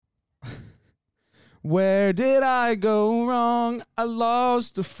Where did I go wrong? I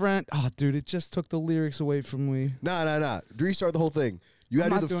lost a friend. Oh, dude, it just took the lyrics away from me. Nah. Restart the whole thing. You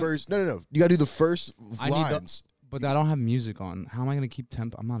gotta I'm do the not first. No. You gotta do the first I need the- lines. But I don't have music on. How am I going to keep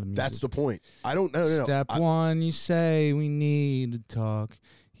tempo? I'm not a music. That's the point. I don't. No. Step one, you say we need to talk.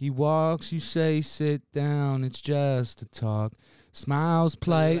 He walks, you say sit down. It's just a talk. Smiles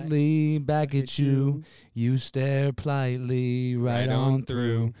politely back at you. You stare politely right on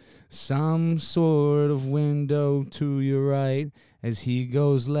through. Some sort of window to your right as he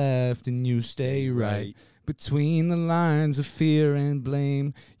goes left and you stay right. Between the lines of fear and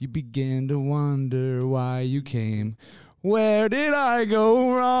blame, you begin to wonder why you came. Where did I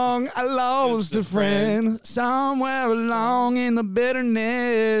go wrong? I lost a friend somewhere along in the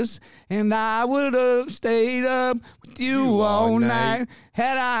bitterness, and I would have stayed up with you all night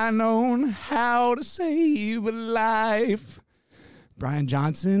had I known how to save a life. Brian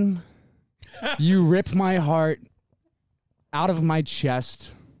Johnson, you ripped my heart out of my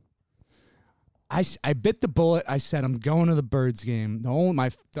chest. I bit the bullet. I said, I'm going to the Birds game.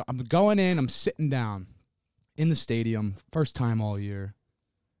 I'm going in. I'm sitting down in the stadium. First time all year.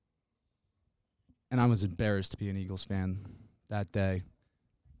 And I was embarrassed to be an Eagles fan that day.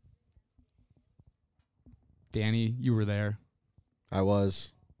 Danny, you were there. I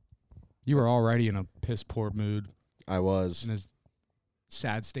was. You were already in a piss-poor mood. I was. In a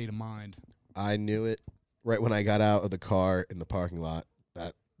sad state of mind. I knew it right when I got out of the car in the parking lot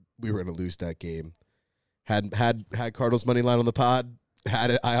that we were going to lose that game. Had Cardinals money line on the pod. Had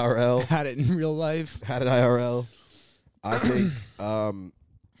it IRL. Had it in real life. Had it IRL. I think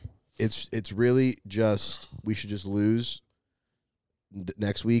it's really just we should just lose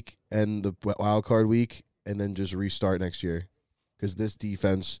next week and the wild card week and then just restart next year because this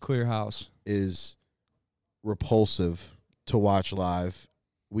defense Clear house is repulsive to watch live.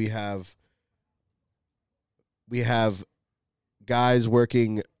 We have guys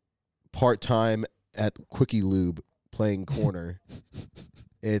working part-time at Quickie Lube playing corner.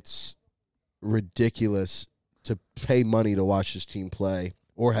 It's ridiculous to pay money to watch this team play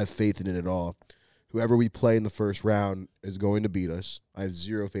or have faith in it at all. Whoever we play in the first round is going to beat us. I have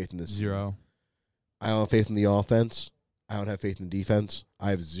zero faith in this team. I don't have faith in the offense. I don't have faith in the defense. I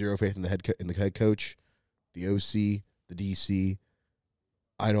have zero faith in the head coach, the OC, the DC.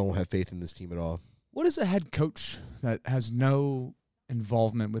 I don't have faith in this team at all. What is a head coach that has no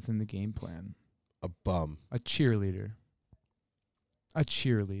involvement within the game plan? A bum. A cheerleader.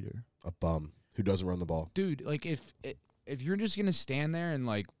 A bum who doesn't run the ball. Dude, like if you're just going to stand there and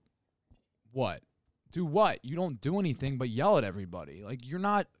like what? Do what? You don't do anything but yell at everybody. Like you're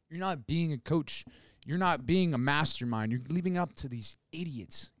not being a coach. You're not being a mastermind. You're leaving up to these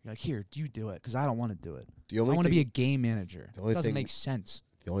idiots. You're like, "Here, do you do it cuz I don't want to do it. I want to be a game manager." It doesn't make sense.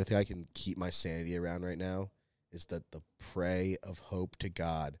 The only thing I can keep my sanity around right now is that the pray of hope to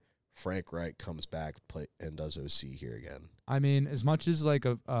God Frank Reich comes back and does OC here again. I mean, as much as like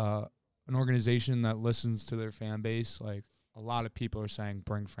an organization that listens to their fan base, like a lot of people are saying,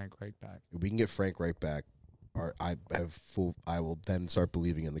 bring Frank Reich back. If we can get Frank Reich back, I will then start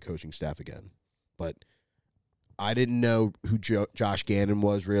believing in the coaching staff again. But I didn't know who Josh Gannon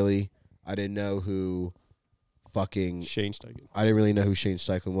was really. I didn't know who fucking Shane Steichen. I didn't really know who Shane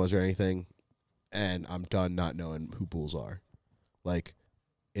Steichen was or anything, and I'm done not knowing who Bulls are. Like,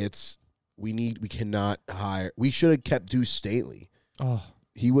 we cannot hire. We should have kept Deuce Staley. Oh,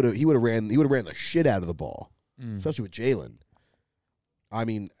 he would have ran the shit out of the ball, especially with Jalen. I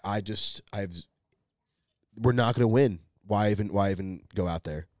mean, we're not going to win. Why even go out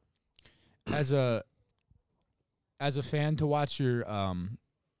there? As a fan, to watch your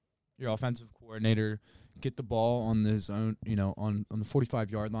offensive coordinator get the ball on his own, on the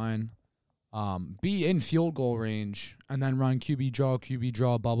 45-yard line, be in field goal range, and then run QB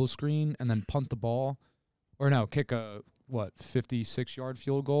draw, bubble screen, and then punt the ball, or no, kick a 56-yard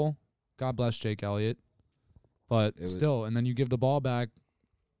field goal. God bless Jake Elliott, but still, and then you give the ball back,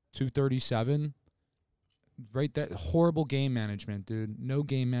 2:37. Right there, horrible game management, dude. No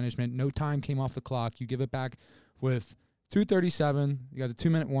game management. No time came off the clock. You give it back with 2:37. You got a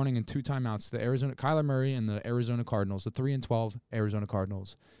 2-minute warning and 2 timeouts. Kyler Murray and the Arizona Cardinals, the 3-12 Arizona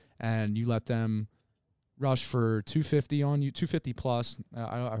Cardinals, and you let them rush for 250 on you, 250 plus.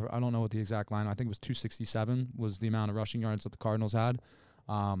 I don't know what the exact line. I think it was 267 was the amount of rushing yards that the Cardinals had.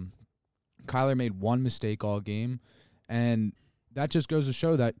 Kyler made one mistake all game, and that just goes to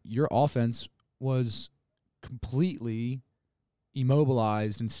show that your offense was completely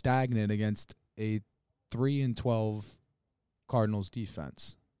immobilized and stagnant against a 3-12 Cardinals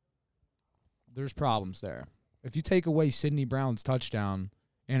defense. There's problems there. If you take away Sidney Brown's touchdown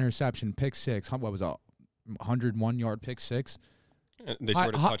interception, pick six. What was it? 101-yard pick six. They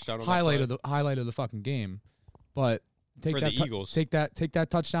scored a touchdown on that play. Highlight of the fucking game. But take For that the Eagles. take that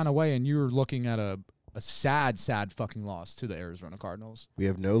touchdown away, and you're looking at a sad fucking loss to the Arizona Cardinals. We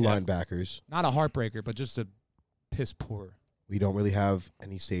have no linebackers. Not a heartbreaker, but just a piss poor. We don't really have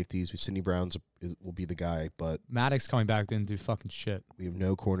any safeties. Sidney Brown's will be the guy, but Maddox coming back didn't do fucking shit. we have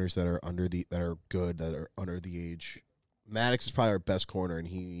no corners that are good, that are under the age. Maddox is probably our best corner, and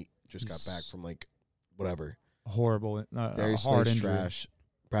he just got back from like whatever. Horrible, Darius hard Slay's injury. trash.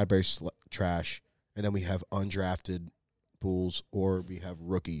 Bradbury's trash, and then we have undrafted Bulls, or we have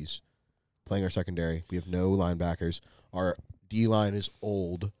rookies playing our secondary. We have no linebackers. Our D line is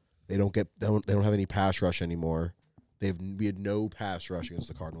old. They don't have any pass rush anymore. We had no pass rush against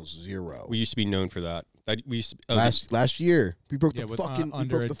the Cardinals. 0. We used to be known for that. We used to, last year we broke the with, fucking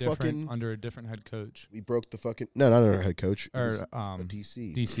under a different head coach. we broke the fucking no, not our head coach. It was Or a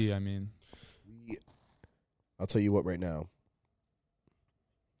DC. DC, I mean. I'll tell you what right now.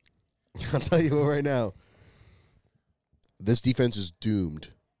 This defense is doomed.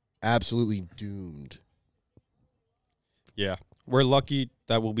 Absolutely doomed. Yeah, we're lucky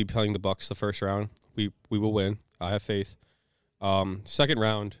that we'll be playing the Bucks the first round. We will win. I have faith. Second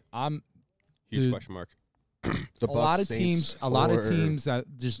round, huge Dude, question mark. The a lot of Saints, teams that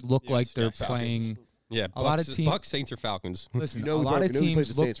just look like they're yes, playing. Yeah, A lot of Bucks, Saints, or Falcons. Listen, You know, a we lot of played the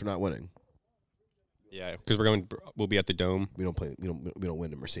teams look. Saints. We're not winning. Yeah, because we'll be at the Dome. We don't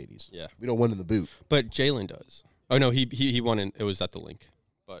win in Mercedes. Yeah, We don't win in the boot. but Jalen does. Oh no, he won in. It was at the link.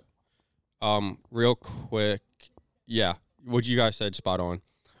 But real quick, yeah, what you guys said spot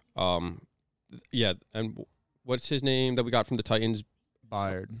on. Yeah, and what's his name that we got from the Titans?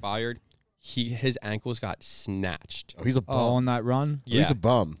 Byard. His ankles got snatched. Oh, he's a bum. Oh, on that run. Yeah. He's a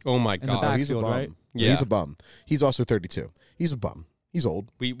bum. Oh my the god. back- He's a Backfield, bum. right? Yeah, Yeah. he's a bum. He's also 32. He's a bum. He's old.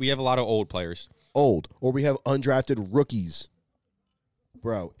 We have a lot of old players. Or we have undrafted rookies.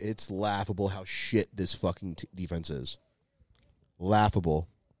 Bro, it's laughable how shit this fucking defense is. Laughable.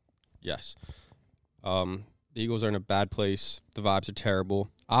 Yes. The Eagles are in a bad place. The vibes are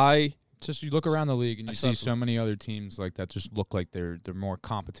terrible. It's just you look around the league and I you saw see some- so many other teams like that just look like they're more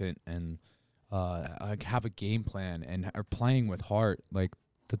competent and like have a game plan and are playing with heart. Like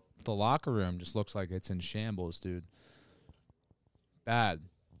the locker room just looks like it's in shambles, dude. Bad.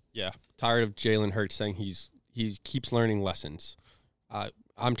 Yeah, tired of Jalen Hurts saying he keeps learning lessons.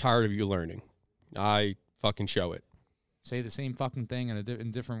 I'm tired of you learning. I fucking show it. Say the same fucking thing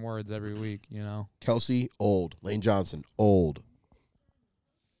in different words every week, you know. Kelsey, old. Lane Johnson, old.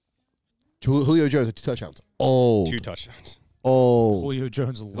 Julio Jones, 2 touchdowns. Old. 2 touchdowns. Old. Julio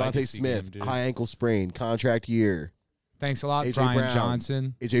Jones Devontae legacy Smith, game, dude. high ankle sprain, contract year. Thanks a lot, A.J. Brian Brown.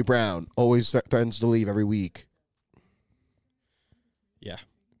 Johnson. AJ Brown always threatens to leave every week. Yeah,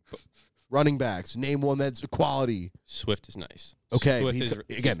 Running backs, name one that's quality. Swift is nice. Okay, Swift he's, is,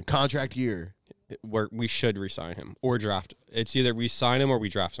 again, contract year. we should resign him or draft. It's either we sign him or we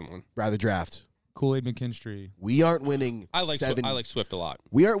draft someone. Rather draft. Kool-Aid McKinstry. We aren't winning I like seven. I like Swift a lot.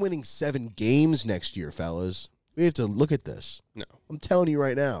 We aren't winning 7 games next year, fellas. We have to look at this. No, I'm telling you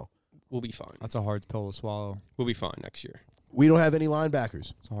right now. we'll be fine. That's a hard pill to swallow. We'll be fine next year. We don't have any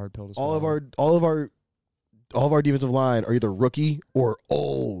linebackers. It's a hard pill to All swallow. of our defensive line are either rookie or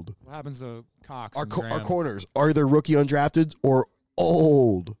old. What happens to Cox? Our and our Graham? corners are either rookie undrafted or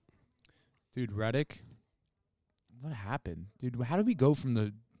old. Dude, Reddick. What happened, dude? How did we go from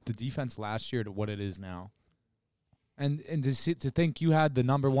the defense last year to what it is now? And to think you had the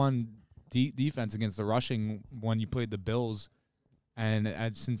number one defense against the rushing when you played the Bills, and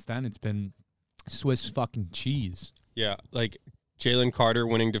since then it's been Swiss fucking cheese. Yeah, like Jalen Carter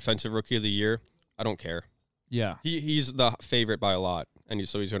winning Defensive Rookie of the Year. I don't care. Yeah, He's the favorite by a lot, and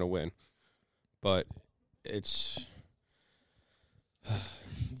so he's going to win. But it's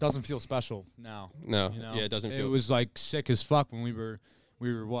doesn't feel special now. no, You know? yeah, it doesn't It feel was like sick as fuck when we were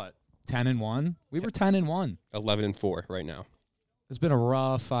what 10-1. We were 10-1. 11-4 right now. It's been a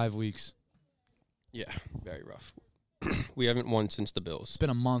rough 5 weeks. Yeah, very rough. We haven't won since the Bills. It's been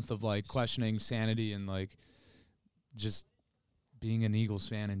a month of like questioning sanity and like just being an Eagles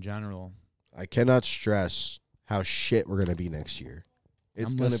fan in general. I cannot stress how shit we're gonna be next year.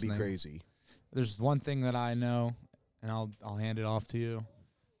 It's I'm gonna be listening. crazy. There's one thing that I know, and I'll hand it off to you.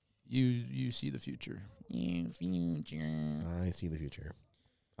 You see the future. I see the future.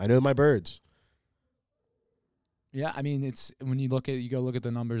 I know my birds. Yeah, I mean it's when you go look at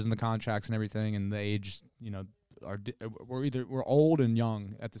the numbers and the contracts and everything and the age. You know, we're old and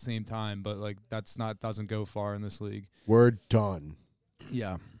young at the same time, but like doesn't go far in this league. We're done.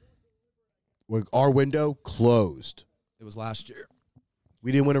 Yeah, Our window closed. it was last year.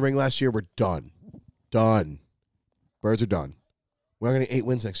 We didn't win a ring last year. We're done. Done. Birds are done. We're not going to get 8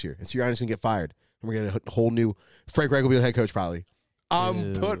 wins next year. And Sirianni's going to get fired. And we're going to a whole new... Frank Reich will be the head coach probably.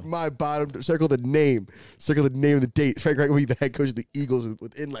 I'm putting my bottom... Circle the name. Circle the name and the date. Frank Reich will be the head coach of the Eagles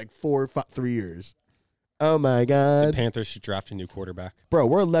within like 3 years. Oh, my The God. Panthers should draft a new quarterback. Bro,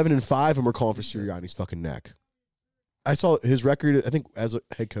 we're 11-5, and we're calling for Sirianni's fucking neck. I saw his record, I think, as a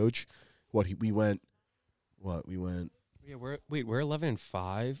head coach. We went... Yeah, we're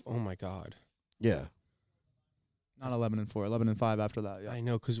 11-5. Oh my God. Yeah. Not 11-4, 11-5 after that. Yeah. I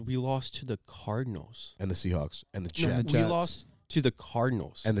know, because we lost to the Cardinals. And the Seahawks. And the No, Jets. the We Jets. lost to the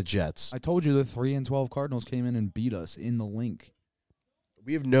Cardinals. And the Jets. I told you the 3-12 Cardinals came in and beat us in the link.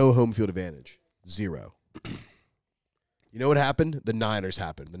 We have no home field advantage. 0. You know what happened? The Niners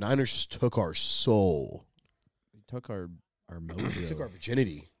happened. The Niners took our soul. They took our mojo. Took our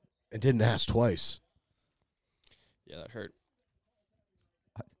virginity. And didn't ask twice. Yeah, that hurt.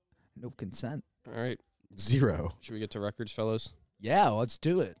 No consent. All right. 0. Should we get to records, fellas? Yeah, let's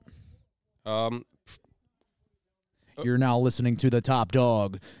do it. Oh. You're now listening to the top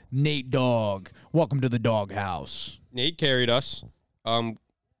dog, Nate Dogg. Welcome to the dog house. Nate carried us.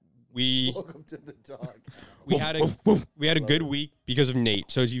 We Welcome to the dog. we had a good week because of Nate.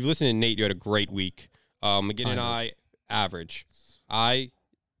 So if you listen to Nate, you had a great week. McGinn and I average. My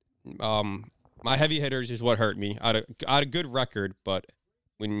heavy hitters is what hurt me. I had a good record, but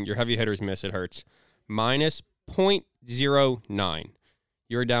when your heavy hitters miss, it hurts. Minus 0.09.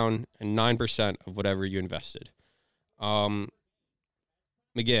 You're down 9% of whatever you invested. McGinn,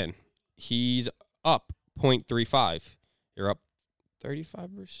 he's up 0.35. You're up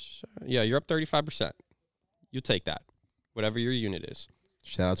 35%. Yeah, you're up 35%. You'll take that, whatever your unit is.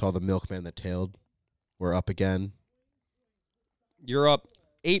 Shout out to all the milkmen that tailed. We're up again. You're up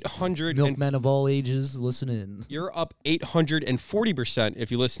 800. Milkmen of all ages, listen in. You're up 840% if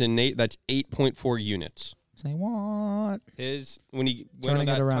you listen to Nate. That's 8.4 units. Say what? When he went on Turning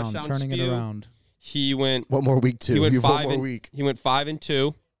that it around. touchdown Turning spew, it around. he went. One more week, too. He went You have one 5 more and week. He went 5 and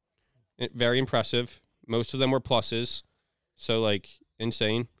 2. Very impressive. Most of them were pluses, so like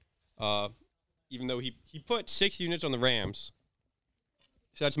insane. Even though he put 6 units on the Rams,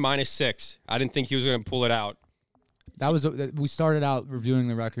 so that's -6. I didn't think he was going to pull it out. That was we started out reviewing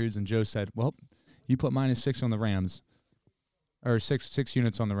the records, and Joe said, "Well, you put -6 on the Rams, or six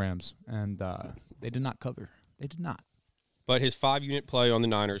units on the Rams, and they did not cover. They did not. But his 5-unit play on the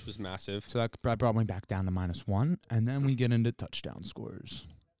Niners was massive. So that brought me back down to -1, and then we get into touchdown scores.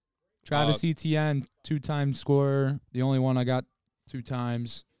 Travis Etienne, 2-time scorer, the only one I got 2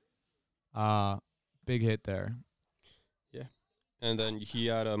 times. Big hit there. Yeah, and then he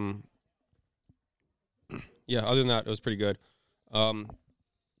had Yeah, other than that, it was pretty good. It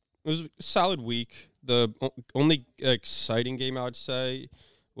was a solid week. The only exciting game I would say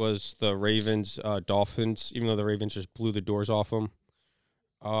was the Ravens Dolphins, even though the Ravens just blew the doors off them.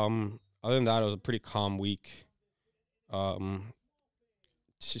 Other than that, it was a pretty calm week.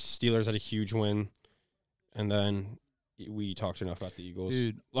 Steelers had a huge win, and then we talked enough about the Eagles.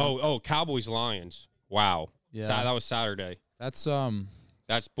 Dude. Cowboys Lions. Wow. Yeah. That was Saturday. That's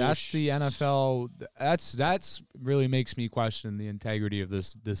That's bullshit. That's the NFL. That's really makes me question the integrity of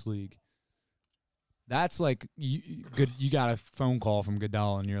this league. That's like good. You got a phone call from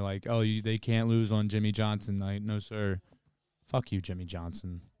Goodell, and you're like, "Oh, they can't lose on Jimmy Johnson night." No, sir. Fuck you, Jimmy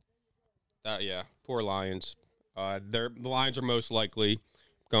Johnson. Yeah, poor Lions. The Lions are most likely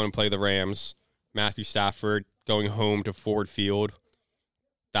going to play the Rams. Matthew Stafford going home to Ford Field.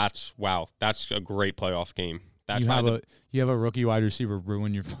 That's a great playoff game. That's You have a rookie wide receiver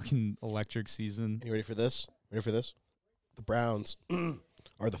ruin your fucking electric season. You ready for this? The Browns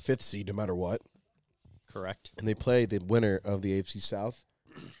are the 5th seed no matter what. correct. And they play the winner of the AFC South.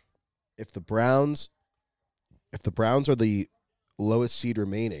 If the Browns are the lowest seed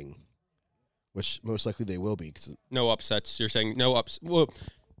remaining, which most likely they will be. No upsets. You're saying no ups. Well,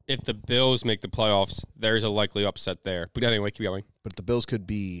 if the Bills make the playoffs, there's a likely upset there. But anyway, keep going. But the Bills could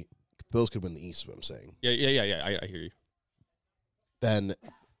win the East, is what I'm saying. Yeah. I hear you. Then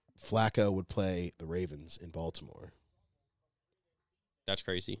Flacco would play the Ravens in Baltimore. That's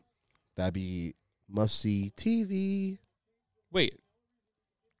crazy. That'd be must-see TV. Wait.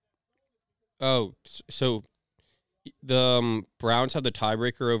 Oh, so the Browns have the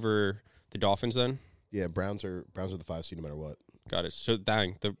tiebreaker over the Dolphins then? Yeah, Browns are the 5 seed no matter what. Got it. So,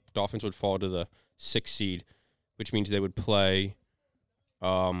 the Dolphins would fall to the 6th seed, which means they would play.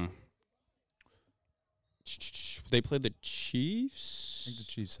 They played the Chiefs. I think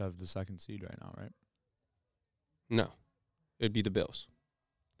the Chiefs have the 2nd seed right now, right? No, it'd be the Bills.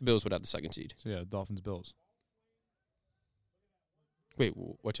 The Bills would have the 2nd seed. So yeah, Dolphins, Bills. Wait,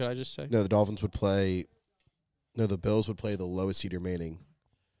 what did I just say? No, the Dolphins would play. No, the Bills would play the lowest seed remaining.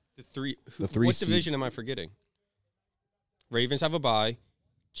 The three. The three What seed- division am I forgetting? Ravens have a bye.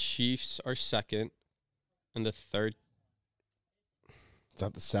 Chiefs are second, and the third. It's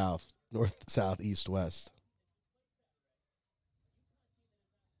not the South, North, South, East, West.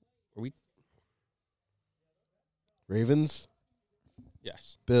 Are we? Ravens,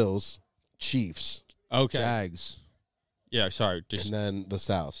 Yes. Bills, Chiefs, Okay. Jags. Yeah. Sorry. Just and then the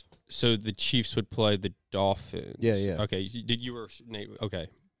South. so the Chiefs would play the Dolphins. Yeah, yeah. Okay. Did you were okay?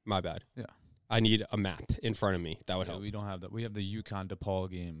 My bad. Yeah. I need a map in front of me. That would Yeah, help. we don't have that. We have the Yukon DePaul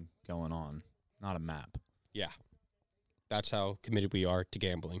game going on, not a map. Yeah. That's how committed we are to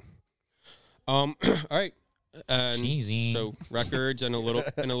gambling. All right. And Cheesy. so records and a little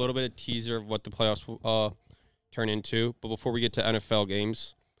bit of teaser of what the playoffs will turn into. But before we get to NFL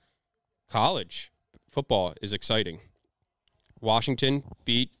games, college football is exciting. Washington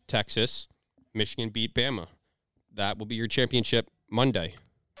beat Texas. Michigan beat Bama. That will be your championship Monday,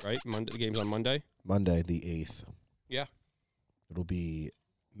 right? The game's on Monday. Monday, the 8th. Yeah. It'll be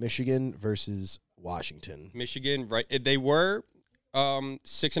Michigan versus Washington. Michigan, right? They were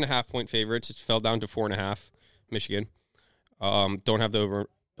 6.5 point favorites. It fell down to 4.5. Michigan. Don't have the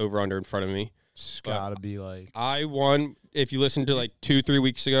over under in front of me. It's But gotta be like I won. If you listened to like 2-3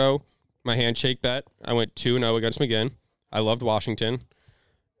 weeks ago, my handshake bet, I went 2-0 against McGinn. I loved Washington,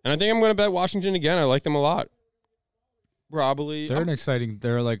 and I think I'm going to bet Washington again. I like them a lot. Probably. they're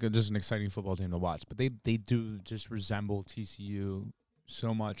they're like just an exciting football team to watch. But they do just resemble TCU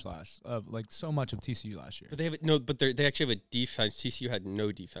so much so much of TCU last year. But they have no. But they actually have a defense. TCU had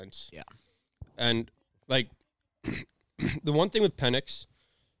no defense. Yeah. And like the one thing with Penix,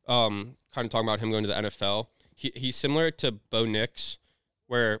 kind of talking about him going to the NFL, he's similar to Bo Nix,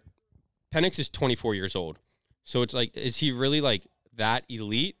 where Penix is 24 years old. So it's like, is he really like that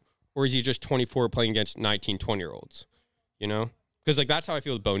elite, or is he just 24 playing against 19, 20-year-olds? You know, because like that's how I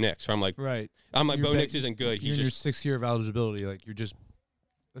feel with Bo Nix. Where I'm like, Right. Bo Nix isn't good. You're He's in your just 6th year of eligibility. Like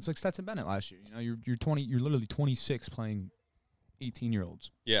that's like Stetson Bennett last year. You know, you're 20. You're literally 26 playing 18-year-olds.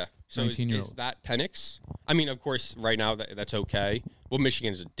 yeah. So is 19-year-old. that Penix? I mean, of course, right now that's okay. Well,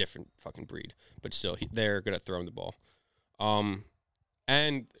 Michigan is a different fucking breed, but still, they're good at throwing the ball.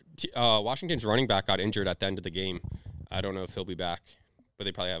 And Washington's running back got injured at the end of the game. I don't know if he'll be back, but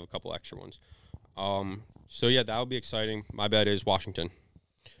they probably have a couple extra ones. So yeah, that would be exciting. My bet is Washington.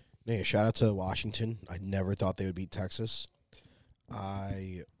 Yeah, shout out to Washington. I never thought they would beat Texas.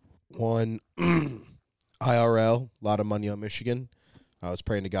 I won IRL, a lot of money on Michigan. I was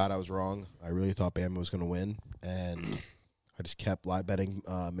praying to God I was wrong. I really thought Bama was going to win, and I just kept live betting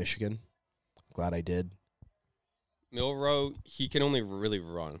Michigan. Glad I did. Milroe, he can only really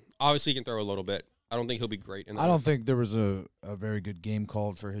run. Obviously, he can throw a little bit. I don't think he'll be great in that. I don't think there was a very good game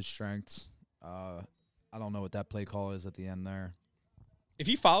called for his strengths. I don't know what that play call is at the end there, If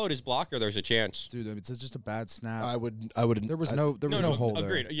he followed his blocker, there's a chance. dude. It's just a bad snap. I would. There was no hole there.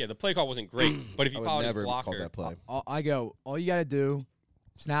 Agreed. Yeah, the play call wasn't great, but if I he would followed his never call blocker, that play. All you gotta do,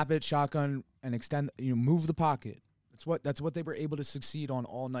 snap it, shotgun, and extend. Move the pocket. That's what they were able to succeed on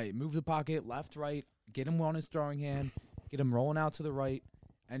all night. Move the pocket, left, right, get him on his throwing hand, get him rolling out to the right,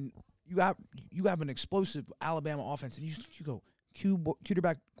 and you have an explosive Alabama offense, and you go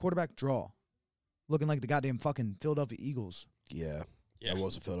quarterback draw, looking like the goddamn fucking Philadelphia Eagles. Yeah, yeah. that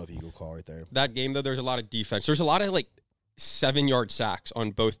was a Philadelphia Eagle call right there. That game though, there's a lot of defense. There's a lot of like 7-yard sacks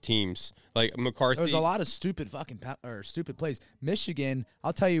on both teams. Like McCarthy. There was a lot of stupid stupid plays. Michigan,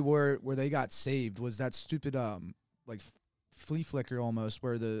 I'll tell you where they got saved was that stupid flea flicker almost,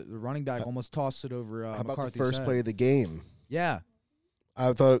 where the running back almost tossed it over. How about McCarthy's the first head. play of the game? Yeah,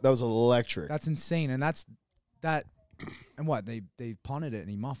 I thought that was electric. that's insane, and that, and what they punted it and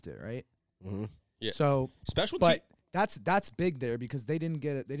he muffed it, right? Mm-hmm. Yeah. So, special but that's big there because they didn't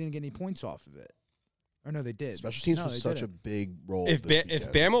get any points off of it. Or no, they did. Special teams No, was they such a didn't. big role. If this if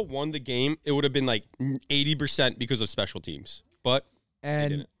weekend. Bama won the game, it would have been like 80% because of special teams. But And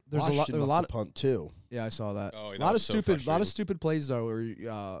didn't. there's Washington a left lot the punt too. Yeah, I saw that. Oh, A that lot of was so stupid frustrating. plays though,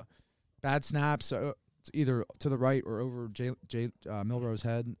 where bad snaps, either to the right or over Milroe's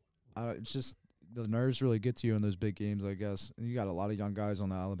head. It's just the nerves really get to you in those big games, I guess. And you got a lot of young guys on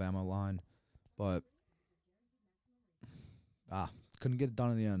the Alabama line, but couldn't get it done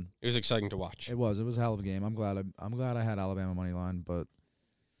in the end. it was exciting to watch. It was a hell of a game. I'm glad I had Alabama money line, but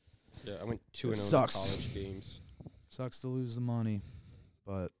Yeah, I went 2-0 in sucks. college games. sucks to lose the money.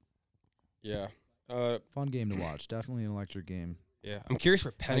 But Yeah. fun game to watch. Definitely an electric game. Yeah, I'm curious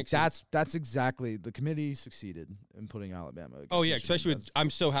where Like, Penix. that's exactly the committee succeeded in putting Alabama. against Oh yeah, Michigan. especially with. I'm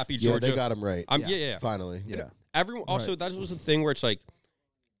so happy Yeah, Georgia. they got him right. I'm, yeah. Finally. Yeah. Everyone also Right. that was the thing where it's like,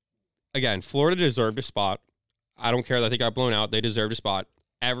 again, Florida deserved a spot. I don't care that they got blown out; they deserved a spot.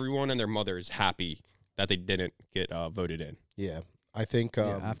 Everyone and their mother is happy that they didn't get voted in. Yeah. I think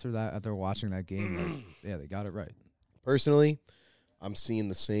After that, after watching that game, like, yeah, they got it right. personally, I'm seeing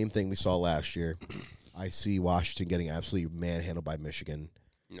the same thing we saw last year. I see Washington getting absolutely manhandled by Michigan.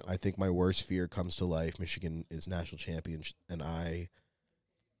 No. I think my worst fear comes to life. Michigan is national champion, and I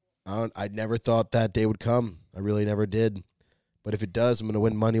never thought that day would come. I really never did. But if it does, I'm going to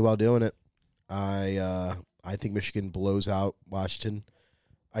win money while doing it. I think Michigan blows out Washington.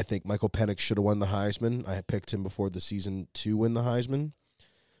 I think Michael Penix should have won the Heisman. I had picked him before the season to win the Heisman.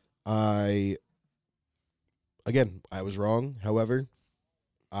 I was wrong. However,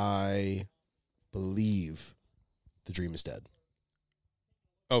 I believe the dream is dead.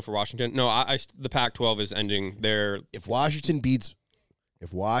 Oh, for Washington? No, the Pac-12 is ending their. If Washington beats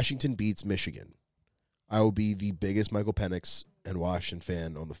Michigan, I will be the biggest Michael Penix and Washington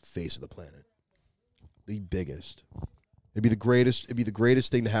fan on the face of the planet. The biggest. It'd be the greatest. It'd be the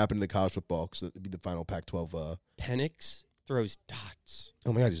greatest thing to happen to college football because it'd be the final Pac-12. Penix throws dots.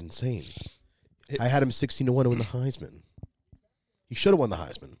 Oh my God, he's insane. I had him 16-1 to win the Heisman. He should have won the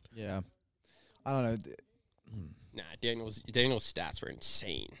Heisman. Yeah, I don't know. Nah, Daniel's stats were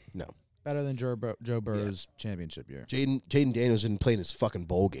insane. No, Better than Joe Burrow's championship year. Jaden Daniels didn't play in his fucking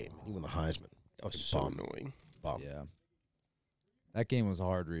bowl game. He won the Heisman. That was Fucking so bum. annoying. Bum. Yeah, that game was a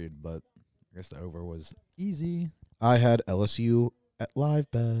hard read, but I guess the over was easy. I had LSU at live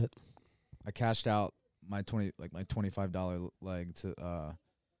bet. I cashed out my $25 leg to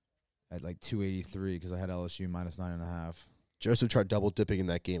at like 283 because I had LSU minus 9.5. Joseph tried double dipping in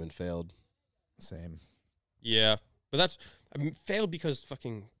that game and failed. Same. Yeah, but failed because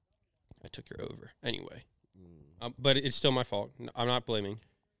fucking I took your over anyway. But it's still my fault. I'm not blaming.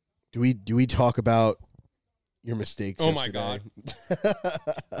 Do we talk about your mistakes? Oh my yesterday?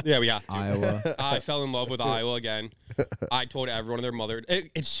 Yeah, we have to. Iowa. I fell in love with Iowa again. I told everyone and their mother.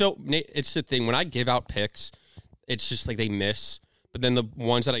 It's the thing when I give out picks, it's just like they miss. But then the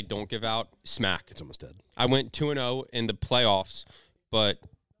ones that I don't give out, smack. It's almost dead. I went 2-0 in the playoffs, but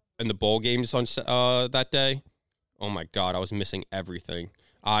in the bowl games on that day, oh my God, I was missing everything.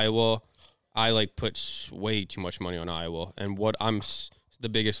 Iowa, I put way too much money on Iowa, and I'm the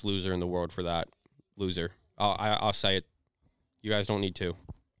biggest loser in the world for that. Loser. I'll say it. You guys don't need to.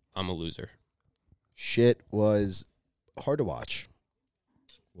 I'm a loser. Shit was hard to watch.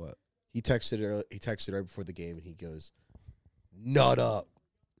 What? He texted right before the game, and he goes, "Nut up."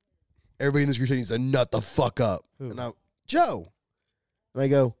 Everybody in this group needs to nut the fuck up. Who? And Joe. And I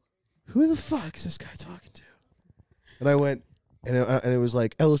go, "Who the fuck is this guy talking to?" And I went, and it was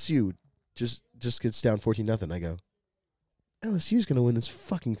like LSU just gets down 14-0. I go, LSU's gonna win this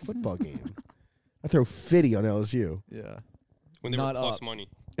fucking football game. I throw 50 on LSU, Yeah. When they Not were plus up. money.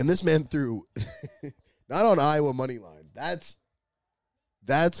 and this man threw not on Iowa money line. That's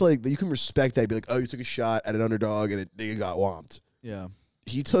like you can respect that. Be like, oh, you took a shot at an underdog and they got whomped. Yeah.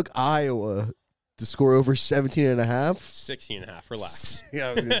 He took Iowa to score over 17.5. 16.5. Relax. Yeah,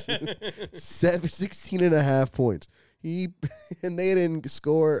 I was gonna say 16.5 points. And they didn't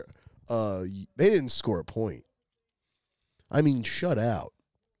score. They didn't score a point. I mean, shut out.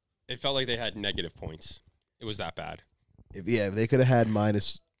 It felt like they had negative points. It was that bad. If they could have had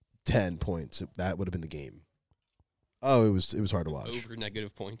minus 10 points, that would have been the game. Oh, it was hard to watch. Over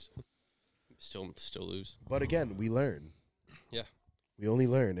negative points. Still lose. But again, we learn. Yeah. We only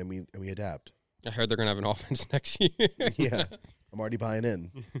learn and we adapt. I heard they're gonna have an offense next year. Yeah. I'm already buying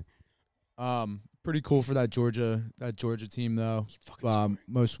in. Pretty cool for that Georgia team though.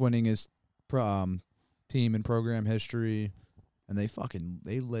 Most winningest team in program history, and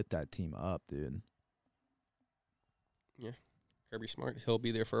they lit that team up, dude. Yeah, Kirby Smart. He'll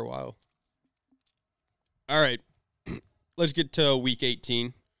be there for a while. All right, let's get to Week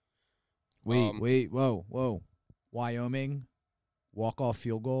 18. Wait, whoa. Wyoming, walk-off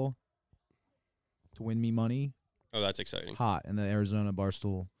field goal to win me money. Oh, that's exciting. Hot in the Arizona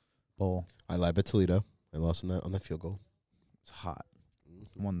Barstool Bowl. I lied at Toledo. I lost on that field goal. It's hot.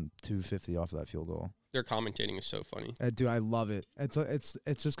 Won $250 off of that field goal. Their commentating is so funny. Dude, I love it. It's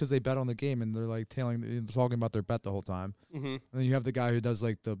just because they bet on the game and they're like talking about their bet the whole time. Mm-hmm. And then you have the guy who does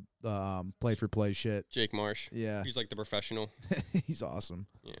like the play for play shit. Jake Marsh. Yeah, He's like the professional. he's awesome.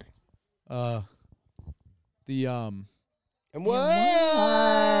 Yeah. And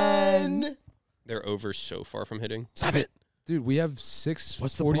one. They're over so far from hitting. Stop it. Dude, we have What's the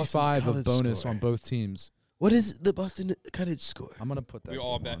Boston 645 of College bonus score? on both teams. What is the Boston Cottage score? I'm gonna put that. We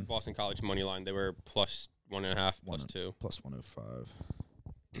all game bet on. Boston College money line. They were plus 1.5, plus 2. Plus 105.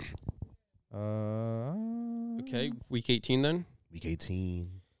 Okay, week 18 then. Week 18.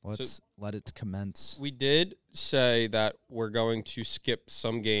 Let's let it commence. We did say that we're going to skip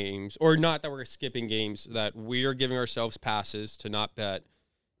some games, or not that we're skipping games, that we are giving ourselves passes to not bet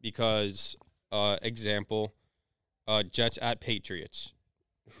because, example, Jets at Patriots.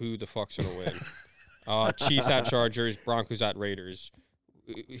 Who the fuck's going to win? Chiefs at Chargers, Broncos at Raiders.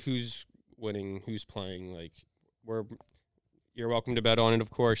 Who's winning? Who's playing? Like, you're welcome to bet on it, of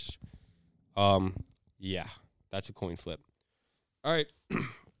course. Yeah, that's a coin flip. All right.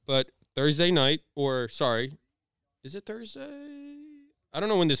 But Thursday night, is it Thursday? I don't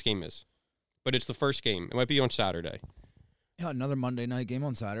know when this game is, but it's the first game. It might be on Saturday. Yeah, another Monday night game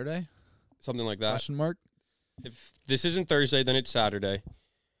on Saturday. Something like that. Question mark. If this isn't Thursday, then it's Saturday.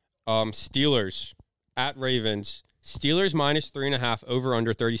 Steelers at Ravens. Steelers minus 3.5, over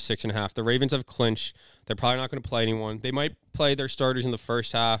under 36.5. The Ravens have clinched. They're probably not going to play anyone. They might play their starters in the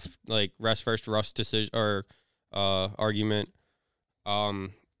first half, like rest first, rust decision or argument.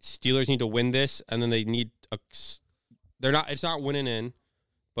 Steelers need to win this, and then they need it's not winning in,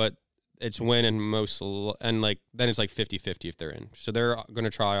 but it's win and and like then it's like 50-50 if they're in. So they're going to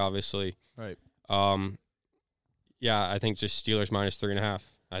try, obviously. Right. Yeah, I think just Steelers minus 3.5.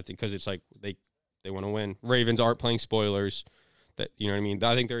 I think because it's like they want to win. Ravens aren't playing spoilers. That, you know what I mean?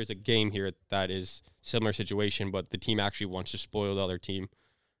 I think there is a game here that is similar situation, but the team actually wants to spoil the other team.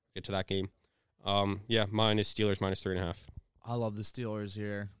 Get to that game. Yeah, mine is Steelers minus 3.5. I love the Steelers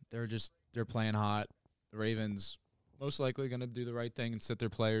here. They're playing hot. The Ravens most likely going to do the right thing and sit their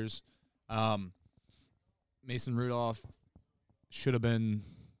players. Mason Rudolph should have been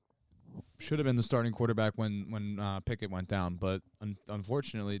the starting quarterback when Pickett went down, but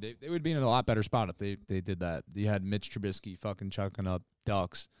unfortunately they would be in a lot better spot if they did that. You had Mitch Trubisky fucking chucking up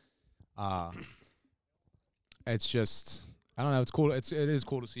ducks. It's just, I don't know. It's cool. It is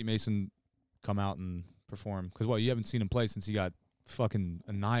cool to see Mason come out and perform because you haven't seen him play since he got fucking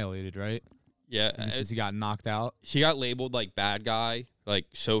annihilated, right? Yeah, Since he got knocked out. He got labeled like bad guy like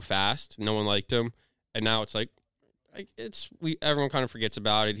so fast. No one liked him, and now it's like everyone kind of forgets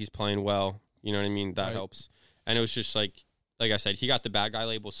about it. He's playing well. You know what I mean? That helps. And it was just like I said, he got the bad guy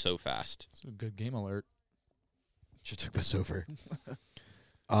label so fast. It's a good game alert. Should took this over.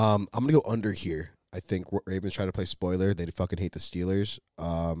 I'm gonna go under here. I think Ravens try to play spoiler. They fucking hate the Steelers.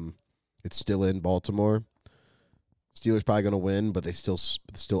 It's still in Baltimore. Steelers probably gonna win, but still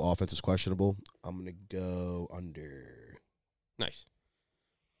offense is questionable. I'm gonna go under. Nice.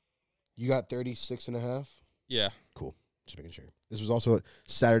 You got 36.5? Yeah. Cool. Just making sure. This was also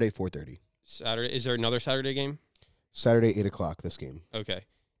Saturday 4:30. Saturday. Is there another Saturday game? Saturday 8:00. This game. Okay.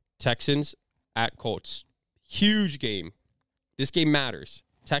 Texans at Colts. Huge game. This game matters.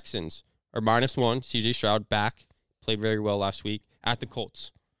 Texans are -1. CJ Stroud back. Played very well last week at the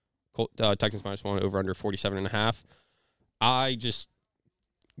Colts. Texans -1, over under 47.5.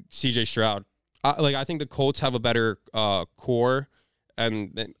 CJ Stroud. I think the Colts have a better core,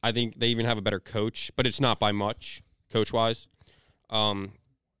 and I think they even have a better coach, but it's not by much coach-wise.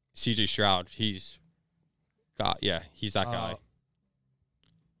 CJ Stroud, he's that guy.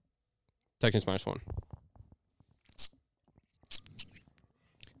 Texans -1.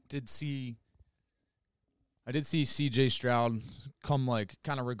 I did see C.J. Stroud come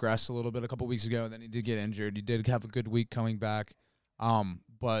kind of regress a little bit a couple weeks ago, and then he did get injured. He did have a good week coming back.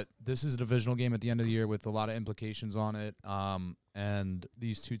 But this is a divisional game at the end of the year with a lot of implications on it. And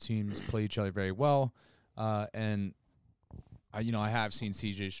these two teams play each other very well. And I have seen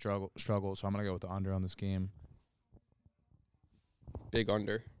C.J. struggle, so I'm gonna go with the under on this game. Big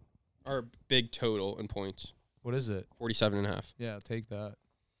under, or big total in points. What is it? 47.5. Yeah, take that.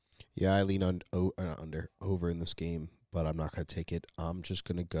 Yeah, I lean on over in this game, but I'm not going to take it. I'm just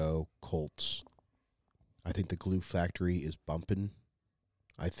going to go Colts. I think the glue factory is bumping.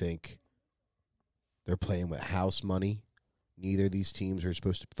 I think they're playing with house money. Neither of these teams are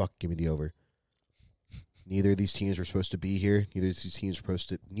supposed to give me the over. Neither of these teams are supposed to be here. Neither of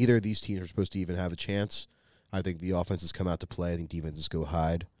these teams are supposed to even have a chance. I think the offenses come out to play. I think defenses go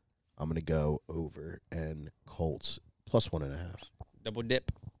hide. I'm going to go over and Colts +1.5. Double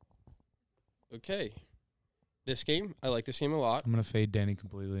dip. Okay. This game, I like this game a lot. I'm going to fade Danny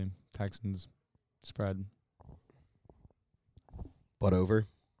completely. Texans spread. But over?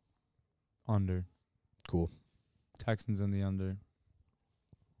 Under. Cool. Texans in the under.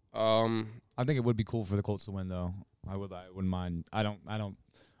 I think it would be cool for the Colts to win, though. I wouldn't mind. I don't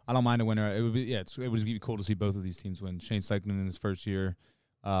mind a winner. It would be it would be cool to see both of these teams win. Shane Steichen in his first year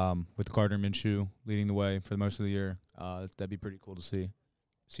with Gardner Minshew leading the way for most of the year. That'd be pretty cool to see.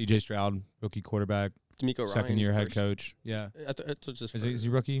 C.J. Stroud, rookie quarterback, D'Amico second-year Ryan's head first. coach. Yeah. It's just Is he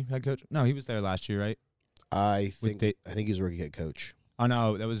rookie head coach? No, he was there last year, right? I With think he's a rookie head coach. Oh,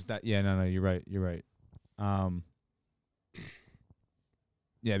 no, that was that. Yeah, no, you're right. You're right.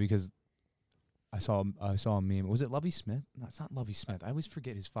 Yeah, because I saw a meme. Was it Lovie Smith? No, it's not Lovie Smith. I always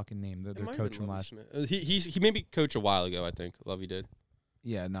forget his fucking name. Their coach from last. He maybe coached a while ago. I think Lovey did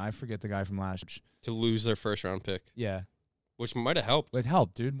Yeah, no, I forget the guy from last. to lose their first round pick, Yeah, which might have helped. it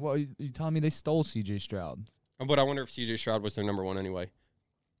helped, dude. What you telling me they stole C.J. Stroud? But I wonder if C.J. Stroud was their number one anyway.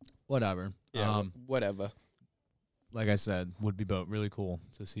 Whatever. Yeah, whatever. Like I said, would be really cool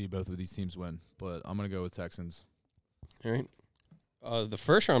to see both of these teams win. But I'm gonna go with Texans. All right. The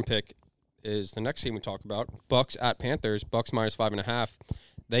first round pick is the next game we talk about. Bucks at Panthers. Bucks minus 5.5.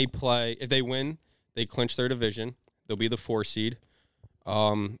 They play. If they win, they clinch their division. They'll be the 4 seed.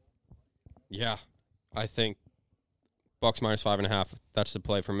 Yeah, I think Bucks minus 5.5. That's the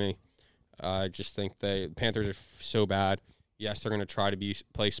play for me. I just think Panthers are so bad. Yes, they're going to try to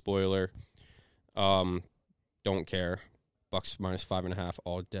play spoiler. Don't care. Bucks minus 5.5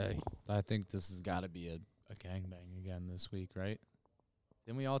 all day. I think this has got to be a gangbang again this week, right?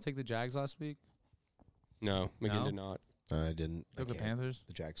 Didn't we all take the Jags last week? No, McGinn No? did not. I didn't. Took the can't. Panthers?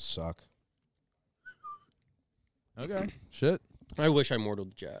 The Jags suck. Okay. Shit. I wish I mortaled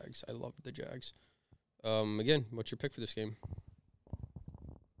the Jags. I love the Jags. Again, what's your pick for this game?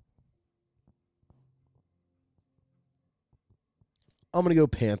 I'm gonna go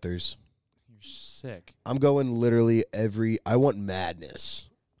Panthers. You're sick. I'm going literally I want madness.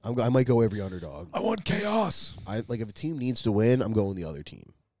 I might go every underdog. I want chaos. I like if a team needs to win, I'm going the other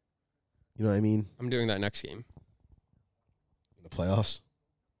team. You know what I mean? I'm doing that next game. In the playoffs.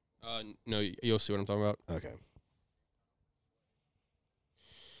 No, you'll see what I'm talking about. Okay.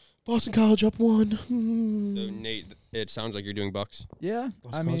 Boston College up 1. So Nate, it sounds like you're doing Bucks. Yeah,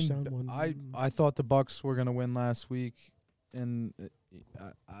 Boston College down 1. I thought the Bucks were gonna win last week, and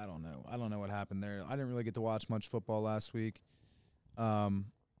I don't know. I don't know what happened there. I didn't really get to watch much football last week, but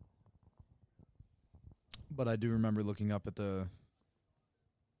I do remember looking up at the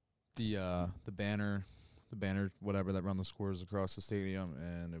banner, whatever that run the scores across the stadium,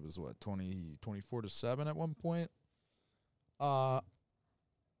 and it was 24-7 at one point. I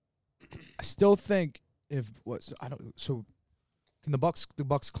still think so can the Bucks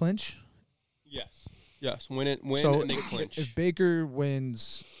clinch? Yes. Yes. Win So and they clinch. If Baker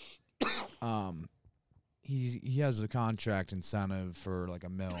wins, he has a contract incentive for like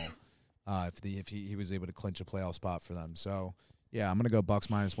 $1 million if he was able to clinch a playoff spot for them. So yeah, I'm gonna go Bucks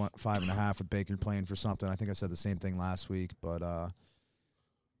minus 5.5 with Baker playing for something. I think I said the same thing last week, but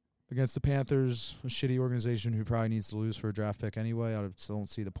against the Panthers, a shitty organization who probably needs to lose for a draft pick anyway, I still don't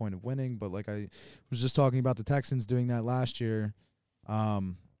see the point of winning. But like I was just talking about the Texans doing that last year,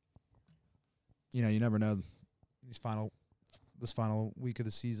 you never know this final week of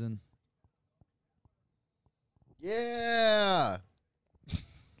the season. Yeah.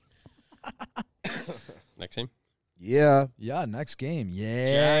 Next game. Yeah. Yeah, next game. Jags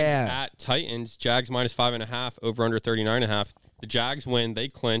Yeah. at Titans. Jags minus 5.5. Over under 39.5. The Jags win. They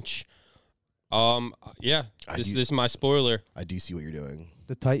clinch. Yeah. This is my spoiler. I do see what you're doing.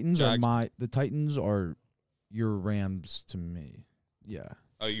 The Titans Jags. the Titans are your Rams to me. Yeah.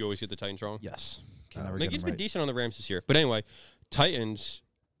 Oh, you always get the Titans wrong? Yes. Can never get McGee's them been right. decent on the Rams this year. But anyway, Titans,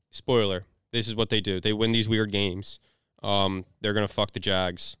 spoiler, this is what they do. They win these weird games. They're going to fuck the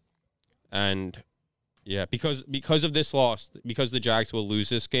Jags. And, yeah, because of this loss, because the Jags will lose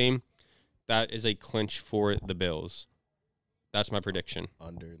this game, that is a clinch for the Bills. That's my prediction.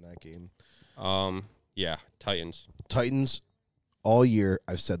 Under in that game. Yeah, Titans. Titans, all year,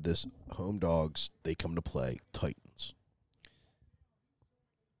 I've said this, home dogs, they come to play. Titans.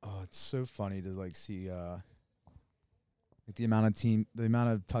 Oh, it's so funny to like see like the amount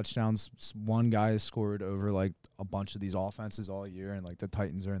of touchdowns one guy has scored over like a bunch of these offenses all year, and like the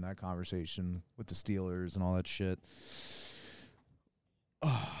Titans are in that conversation with the Steelers and all that shit.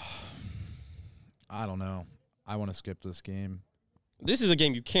 I don't know. I want to skip this game. This is a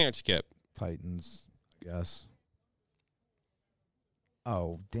game you can't skip. Titans, I guess.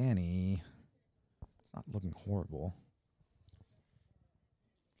 Oh, Danny. It's not looking horrible.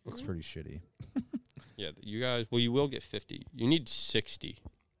 Looks pretty shitty. Yeah, you guys, well, you will get 50. You need 60.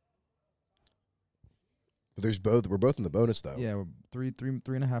 But we're both in the bonus, though. Yeah, we're three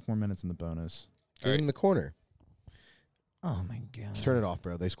and a half more minutes in the bonus. Get in the corner. Oh my god. Turn it off,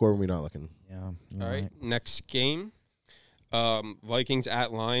 bro. They score when we're not looking. Yeah. All right, next game. Vikings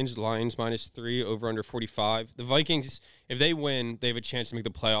at Lions. Lions -3, over under 45. The Vikings, if they win, they have a chance to make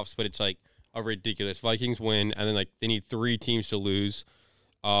the playoffs, but it's like a ridiculous. Vikings win, and then like they need 3 teams to lose.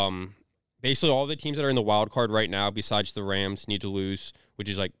 Basically all the teams that are in the wild card right now, besides the Rams, need to lose, which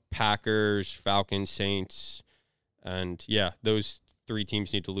is like Packers, Falcons, Saints, and yeah, those 3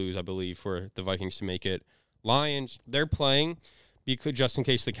 teams need to lose, I believe, for the Vikings to make it. Lions, they're playing because just in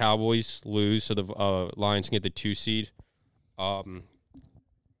case the Cowboys lose, so the Lions can get the 2 seed.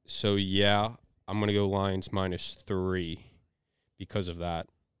 So yeah, I'm gonna go Lions -3 because of that.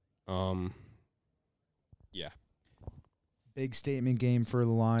 Yeah. Big statement game for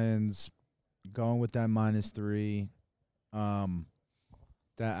the Lions. Going with that -3. That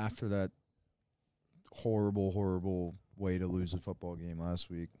after that horrible way to lose a football game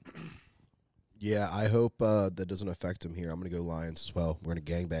last week. Yeah, I hope that doesn't affect him here. I'm going to go Lions as well. We're going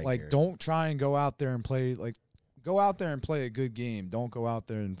to gangbang Like, here. don't try and go out there and play go out there and play a good game. Don't go out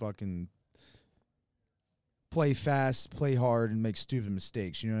there and fucking play fast, play hard, and make stupid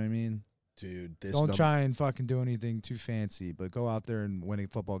mistakes. You know what I mean? Dude, this Don't try and fucking do anything too fancy, but go out there and win a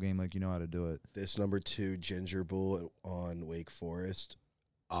football game like you know how to do it. This number 2 Ginger Bull on Wake Forest,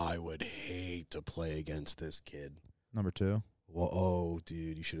 I would hate to play against this kid. Number 2. Well, oh,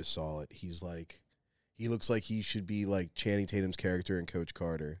 dude, you should have saw it. He looks like he should be like Channing Tatum's character in Coach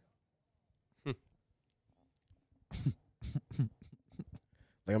Carter.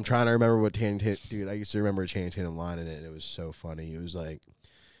 Like, I'm trying to remember what Channing Tatum, dude, I used to remember a Channing Tatum line in it, and it was so funny. It was like,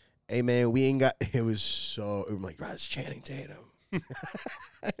 hey, man, we ain't got, it was so, I'm like, right, it's Channing Tatum.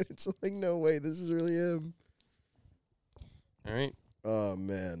 It's like, no way, this is really him. All right. Oh,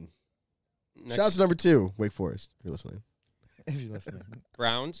 man. Next, Shout out to number 2, Wake Forest, if you're listening. If you're listening.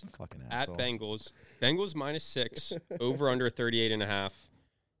 Browns Fucking at asshole. Bengals. Bengals -6, over under 38.5.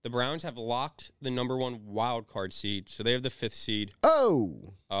 The Browns have locked the number 1 wild card seed, so they have the 5th seed.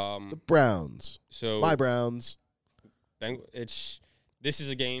 Oh, the Browns. So My Browns. this is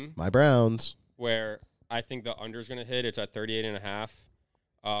a game My Browns. where I think the under is going to hit. It's at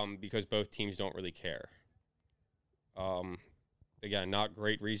 38.5, because both teams don't really care. Again, not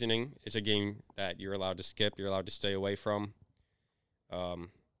great reasoning. It's a game that you're allowed to skip. You're allowed to stay away from.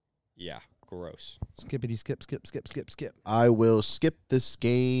 Yeah, gross. Skippity skip. I will skip this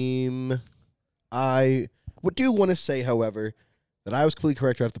game. I do want to say, however, that I was completely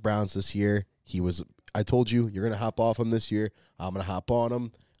correct about the Browns this year. I told you, you're going to hop off him this year. I'm going to hop on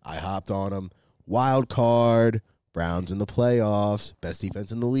him. I hopped on him. Wild card. Browns in the playoffs. Best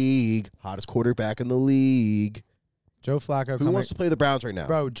defense in the league. Hottest quarterback in the league. Joe Flacco. Who wants to play the Browns right now?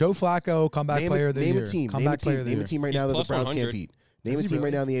 Bro, Joe Flacco, comeback player of the year. Name a team. Comeback player of the Name a year. team right He's now that the plus Browns 100. can't beat. Name Is a he team right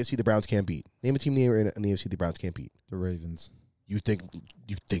really? now in the AFC the Browns can't beat. Name a team in the AFC the Browns can't beat. The Ravens. You think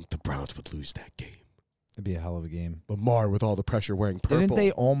the Browns would lose that game? It'd be a hell of a game. Lamar with all the pressure wearing purple. Didn't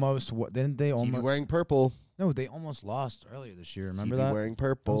they almost? He'd be wearing purple. No, they almost lost earlier this year. Remember He'd that? be wearing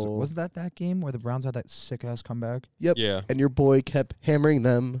purple. Wasn't that game where the Browns had that sick ass comeback? Yep. Yeah, And your boy kept hammering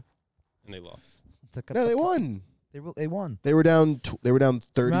them. and they lost. No, they won. They won. They were down 38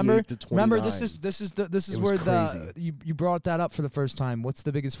 to 29. Remember, this is It was where crazy. you brought that up for the first time. What's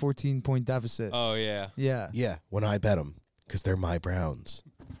the biggest 14-point deficit? Oh, yeah. Yeah. Yeah, when I bet them, because they're my Browns.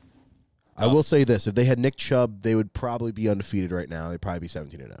 I will say this: if they had Nick Chubb, they would probably be undefeated right now. They'd probably be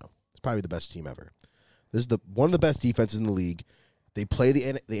 17-0. It's probably the best team ever. This is one of the best defenses in the league. They play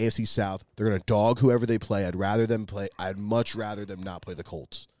the AFC South. They're going to dog whoever they play. I'd much rather them not play the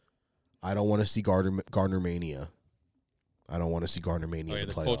Colts. I don't want to see Gardner Mania. I don't want to see Gardner Mania Oh, yeah, in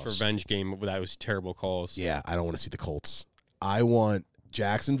the the playoffs. Colts revenge game, that was terrible calls. Yeah, I don't want to see the Colts. I want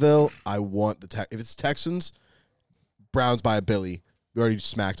Jacksonville. I want if it's Texans, Browns by a Billy. We already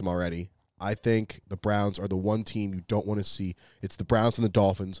smacked them already. I think the Browns are the one team you don't want to see. It's the Browns and the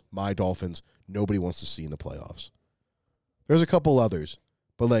Dolphins, my Dolphins. Nobody wants to see in the playoffs. There's a couple others,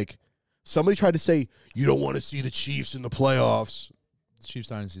 but like somebody tried to say you don't want to see the Chiefs in the playoffs. Chiefs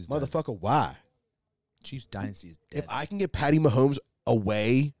dynasty is dead. Motherfucker, why? Chiefs dynasty is dead. If I can get Patty Mahomes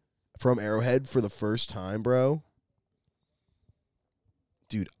away from Arrowhead for the first time, bro,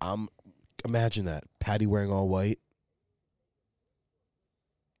 dude, imagine that. Patty wearing all white.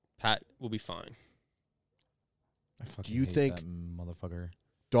 Pat will be fine. I fucking Do you hate think- that motherfucker?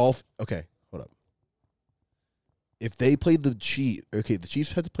 Okay, hold up. If they played the Chiefs, the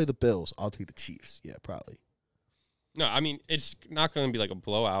Chiefs had to play the Bills. I'll take the Chiefs. Yeah, probably. No, I mean, it's not going to be like a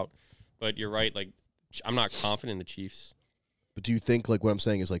blowout, but you're right. Like, I'm not confident in the Chiefs. But do you think, like, what I'm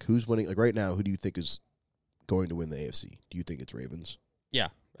saying is, like, who's winning? Like, right now, who do you think is going to win the AFC? Do you think it's Ravens? Yeah.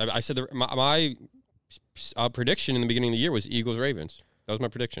 I said my prediction in the beginning of the year was Eagles-Ravens. That was my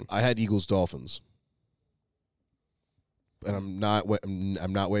prediction. I had Eagles-Dolphins. and I'm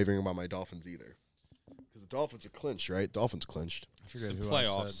not wavering about my Dolphins either. Because the Dolphins are clinched, right? Dolphins clinched. I forget The who I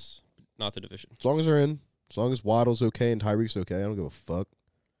said. playoffs, not the division. As long as they're in, as long as Waddle's okay and Tyreek's okay, I don't give a fuck.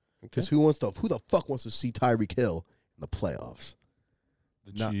 Because who the fuck wants to see Tyreek Hill in the playoffs?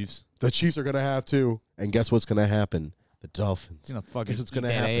 The Chiefs. The Chiefs are gonna have to, and guess what's gonna happen? The Dolphins. He's gonna fucking Guess what's eat gonna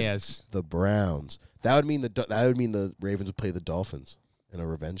that happen? ass. The Browns. That would mean the Ravens would play the Dolphins in a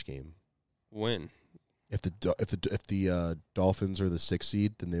revenge game. When? If the Dolphins are the 6th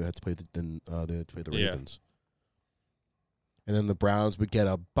seed, then they would have to play the Yeah. Ravens. And then the Browns would get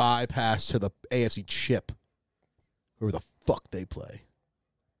a bypass to the AFC chip. Whoever the fuck they play.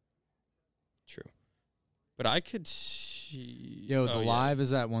 True. But I could see. Yo, the oh, yeah. live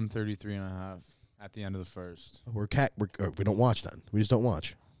is at 133.5 at the end of the first. We don't watch then. We just don't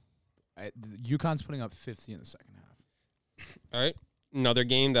watch. UConn's putting up 50 in the second half. All right. Another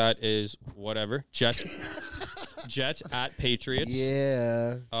game that is whatever. Jets at Patriots.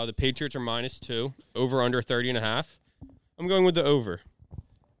 Yeah. The Patriots are -2. Over under 30.5. I'm going with the over.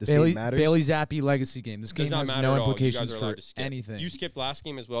 This game matters. Bailey Zappi legacy game. This Does game not has matter no at all. You implications guys are allowed for to skip. anything. You skipped last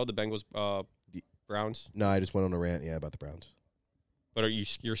game as well, the Bengals Browns. No, I just went on a rant, about the Browns. But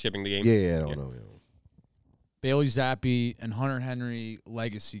you're skipping the game? Yeah, I don't know. Bailey Zappi and Hunter Henry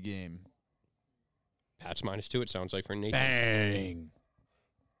legacy game. Pats -2, it sounds like, for Nathan. Bang.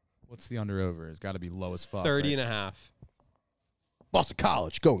 What's the under over? It's got to be low as fuck. 30.5. Boston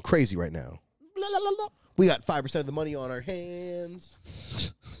College going crazy right now. We got 5% of the money on our hands.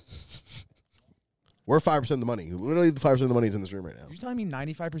 We're 5% of the money. Literally, the 5% of the money is in this room right now. You telling me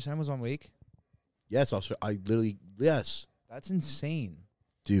 95% was on Wake? Yes, yes, That's insane.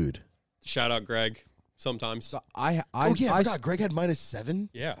 dude. Shout out Greg. Sometimes. So I I forgot. Greg had -7.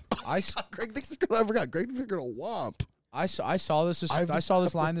 Yeah. Greg thinks they're gonna. I forgot. Greg thinks they're gonna womp. I saw this. I saw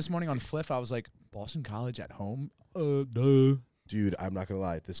this line this morning on Fliff. I was like, Boston College at home? No. Dude, I'm not gonna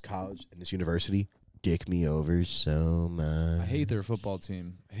lie. This college and this university dick me over so much. I hate their football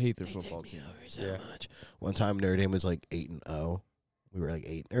team. Yeah. One time, Notre Dame was like 8-0. We were like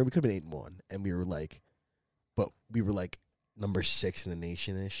 8, or we could have been 8-1, and we were like number 6 in the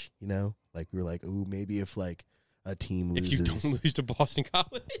nation ish. You know, like we were like, ooh, maybe if like a team loses. If you don't lose to Boston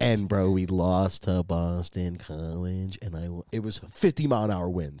College. And bro, we lost to Boston College, and it was 50-mile-an-hour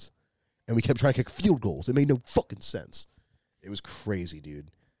winds, and we kept trying to kick field goals. It made no fucking sense. It was crazy,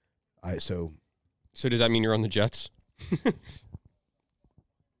 dude. So does that mean you're on the Jets?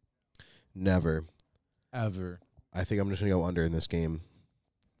 never. Ever. I think I'm just gonna go under in this game.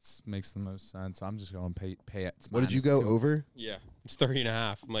 This makes the most sense. I'm just going to pay it. What did you go -2. over? Yeah. It's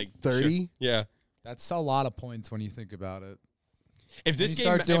 30.5. I'm like 30? Sure. Yeah. That's a lot of points when you think about it. If this you game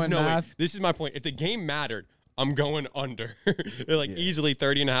start doing math- this is my point. If the game mattered, I'm going under. Like Yeah. easily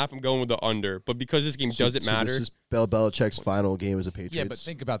 30.5. I'm going with the under. But because this game doesn't matter. This is Bill Belichick's final game as a Patriots. Yeah, but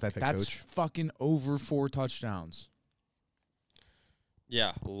think about that. head That's coach. fucking over 4 touchdowns.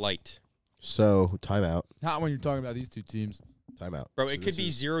 Yeah, light. So timeout. Not when you're talking about these two teams. Timeout. Bro, So it could this be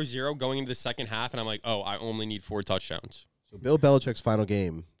is- 0-0 going into the second half, and I'm like, oh, I only need 4 touchdowns. So Bill Belichick's final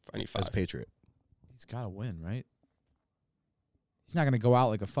game I need as 5. a Patriot. He's got to win, right? He's not going to go out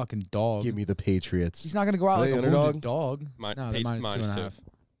like a fucking dog. Give me the Patriots. He's not going to go out Are like they a underdog? wounded dog. Mi- No, they're Pace- minus -2. 2.5.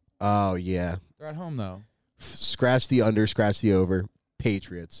 Oh yeah. They're at home, though. Scratch the under. Scratch the over.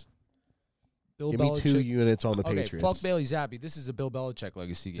 Patriots. Bill Give Belichick. me 2 units on the Okay, Patriots. fuck Bailey Zappi. This is a Bill Belichick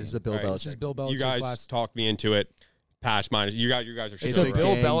legacy game. This is a Bill All right, This is Belichick. Bill Belichick's You guys last. talked me into it. Pass minus. You guys are It's It's so a a right.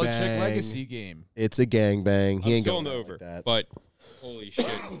 Bill gang Belichick bang. legacy game. It's a gangbang. He I'm ain't still going on the out over. like that. But holy shit,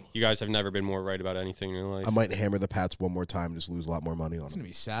 you guys have never been more right about anything in your life. I might hammer the Pats one more time and just lose a lot more money on It's them. going to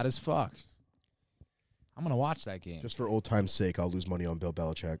be sad as fuck. I'm going to watch that game Just for old time's sake, I'll lose money on Bill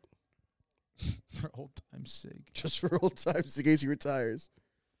Belichick. for old time's sake. Just for old times in case he retires.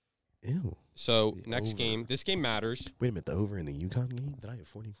 Ew. So The next over. game, this game matters. Wait a minute, the over in the UConn game? Did I have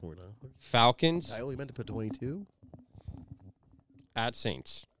 $44? Falcons I only meant to put 22? at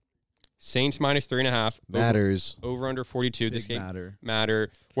Saints. Saints -3.5. Matters. Over under 42. This Big game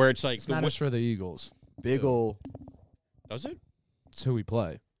matter. where it's like This matters for the Eagles. Big ol'. does it? It's who we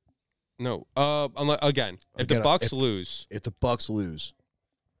play. No. Again, if the Again, Bucks lose, If the Bucks lose,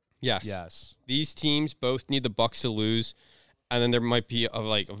 yes. Yes. These teams both need the Bucks to lose, and then there might be a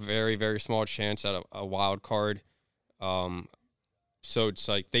very, very small chance at a wild card. So it's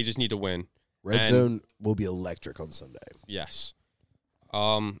like they just need to win. Red And- Zone will be electric on Sunday. Yes.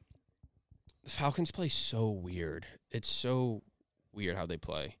 The Falcons play so weird. It's so weird how they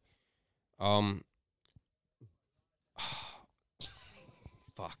play.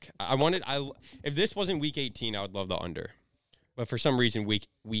 Fuck. If this wasn't week 18, I would love the under. But for some reason week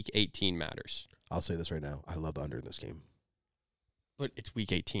 18 matters. I'll say this right now. I love the under in this game. But it's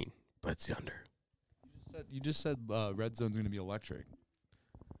week 18. But it's the under. You just said red zone's going to be electric.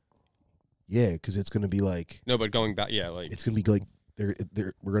 Yeah, because it's going to be like. No, but going back, yeah, like It's going to be like.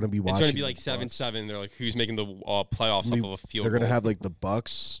 We're going to be watching. it's going to be like the Bucks. 7-7. They're like, who's making the playoffs off of a field They're going to goal? have like the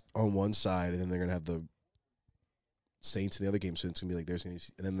Bucks on one side, and then they're going to have the Saints in the other game. So it's going to be like there's going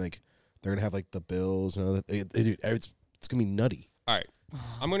to, and then like they're going to have like the Bills and other. Dude, it's going to be nutty. All right.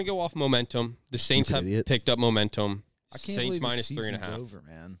 I'm going to go off momentum. The Saints Stupid have idiot. picked up momentum. I can't Saints believe minus the 3.5. over,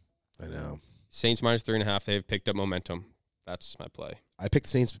 man. I know. Saints minus 3.5. They've picked up momentum. That's my play. I picked the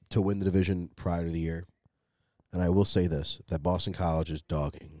Saints to win the division prior to the year, and I will say this: that Boston College is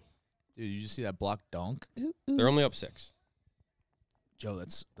dogging. Dude, you just see that block dunk? They're only up 6. Joe,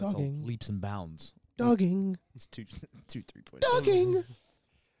 that's Dogging. leaps and bounds. Dogging. It's two 3-point. Dogging.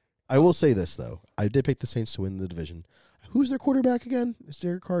 I will say this though: I did pick the Saints to win the division. Who's their quarterback again? Is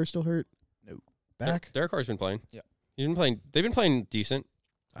Derek Carr still hurt? No. Back. Derek Carr's been playing. Yeah. He's been playing. They've been playing decent.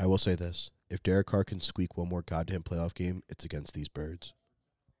 I will say this: if Derek Carr can squeak one more goddamn playoff game, it's against these birds.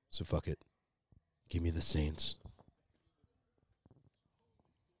 So fuck it. Give me the Saints.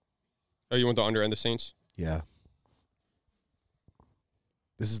 Oh, you want the under and the Saints? Yeah.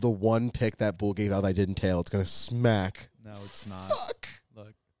 This is the one pick that Bull gave out that I didn't tail. It's gonna smack. No, it's not. Fuck.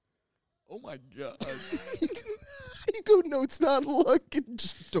 Look. Oh, my God. You go, no, it's not. Look, and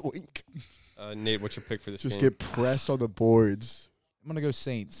just doink. Nate, what's your pick for this Just game? get pressed on the boards. I'm going to go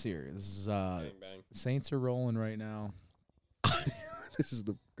Saints here. This is Bang, bang. the Saints are rolling right now. This is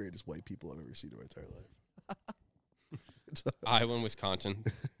the greatest white people I've ever seen in my entire life. Iowa, Wisconsin.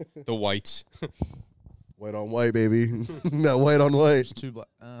 The Whites. White on white, baby. Not white on white. There's two,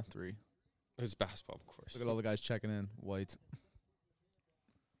 three. It's basketball, of course. Look at all the guys checking in. White.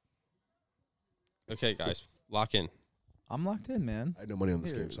 Okay, guys, lock in. I'm locked in, man. I had no money on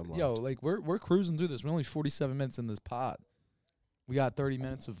this Here, game, so I'm locked. Yo, like we're cruising through this. We're only 47 minutes in this pot. We got 30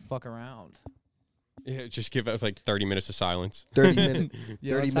 minutes of fuck around. Yeah, just give us like 30 minutes of silence. 30 minutes.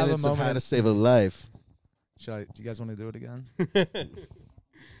 Yeah, 30 let's have a minutes of how moment. to save a life. Do you guys want to do it again?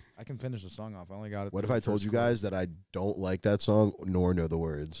 I can finish the song off. I only got it. What if through I the told first you chord. guys that I don't like that song nor know the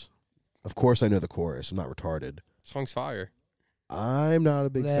words? Of course I know the chorus. I'm not retarded. Song's fire. I'm not a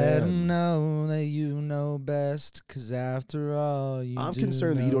big Let 'em fan. know that you know best, 'cause after all, you I'm do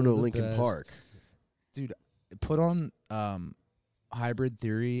concerned that you don't know the Linkin best. Park. Put on Hybrid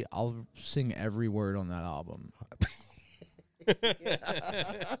Theory. I'll sing every word on that album.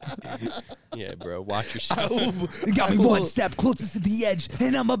 Yeah, bro. Watch yourself. You got me one step closer to the edge,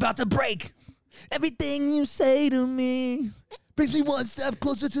 and I'm about to break. Everything you say to me brings me one step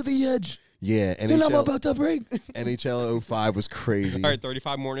closer to the edge, Yeah, and I'm NHL, about to break. NHL 05 was crazy. All right,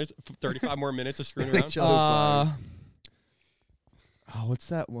 35 more minutes. 35 more minutes of screwing around. NHL 05. What's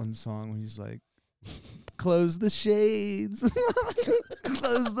that one song when he's like, close the shades,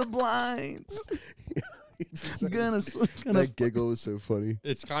 close the blinds. gonna That giggle was so funny.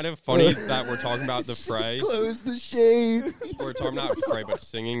 It's kind of funny that we're talking about the fray. Close the shade. We're talking about fray, but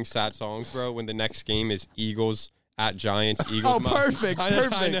singing sad songs, bro. When the next game is Eagles at Giants. Eagles perfect, I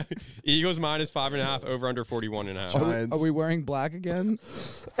perfect. know. Eagles minus 5.5, over under 41.5. Giants. Are we wearing black again?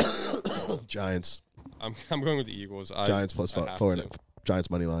 Giants. I'm going with the Eagles. Giants plus I have 4. to,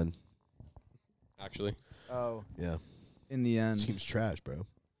 Giants money line. actually. Oh, Yeah. in the end. Team's trash, bro.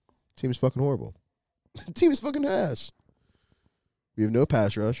 Team's fucking horrible. Team's fucking ass. We have no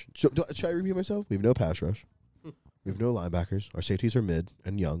pass rush. Should I repeat myself? We have no pass rush. We have no linebackers. Our safeties are mid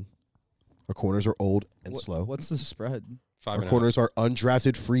and young. Our corners are old and slow. What's the spread? 5.5. Our corners are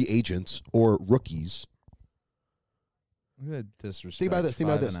undrafted free agents or rookies. Look at that disrespect. Think about this. Think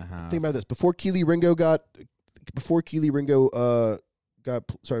about this. 5.5. Think about this. Before Keely Ringo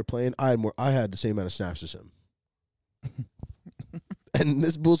started playing, I had the same amount of snaps as him. And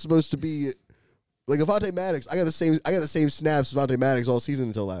this bull's supposed to be like Avonte Maddox. I got the same snaps as Avonte Maddox all season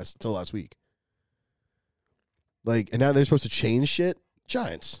until last week. Like, and now they're supposed to change shit.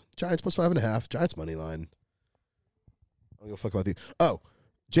 Giants plus 5.5. Giants money line. I don't give a fuck about the. Oh,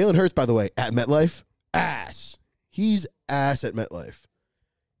 Jalen Hurts, by the way, at MetLife, ass. He's ass at MetLife.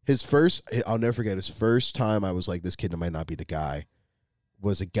 I'll never forget his first time. I was like, this kid might not be the guy.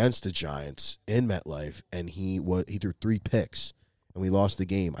 Was against the Giants in MetLife, and he threw 3 picks, and we lost the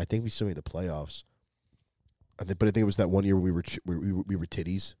game. I think we still made the playoffs. But I think it was that one year when we were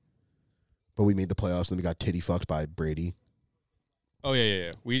titties, but we made the playoffs, and then we got titty fucked by Brady. Oh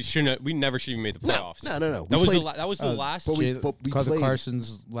yeah. We never should have made the playoffs. No. That was the last. but we Because of played.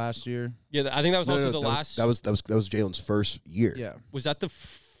 Carson's last year. Yeah, I think that was No, also no, the that last. Was, that was Jalen's first year. Yeah. Was that the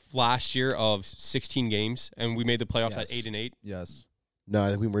last year of 16 games, and we made the playoffs Yes. at 8-8? Yes. No, I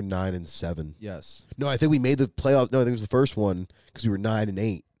think we were 9-7. Yes. No, I think we made the playoffs. No, I think it was the first one because we were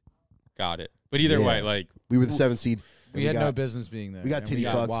 9-8. Got it. But either Yeah. way, like We were the 7th seed. We had no business being there. We got and titty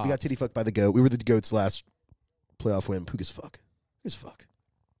fucked. We got whopped. titty fucked by the goat. We were the goat's last playoff win. Who gives a fuck? Who gives a fuck?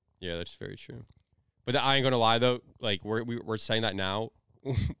 yeah, that's very true. But I ain't gonna lie though, like we're saying that now.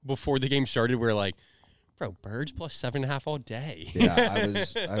 Before the game started, we're like, bro, Birds plus 7.5 all day. Yeah,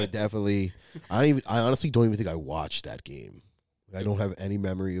 I would definitely. I honestly don't even think I watched that game. I don't have any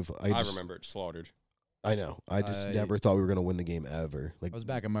memory of. I remember it slaughtered. I know. I just never thought we were gonna win the game ever. Like I was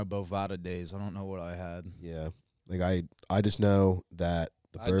back in my Bovada days. I don't know what I had. yeah, like I just know that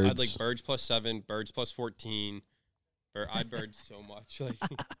the Birds. I'd like Birds plus 7, Birds plus 14. I Birds so much.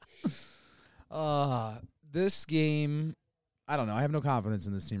 Like This game, I don't know. I have no confidence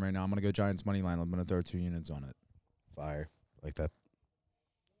in this team right now. I'm gonna go Giants money line. I'm gonna throw 2 units on it. Fire like that.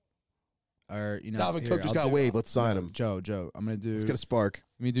 Or Dalvin here, Cook just I'll got do- waived. Let's sign him. Joe, I'm gonna do. Let's get a spark.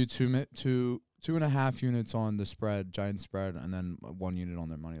 Let me do 2.5 units on the spread, Giants spread, and then 1 unit on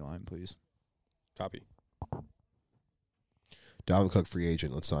their money line, please. copy. Dalvin Cook free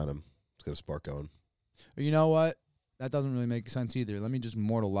agent. Let's sign him. Let's get a spark going. Or you know what? That doesn't really make sense either. Let me just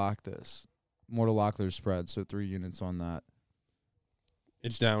mortal lock this. Mortal lock their spread, so 3 units on that.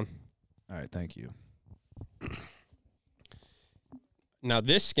 It's down. All right, thank you. Now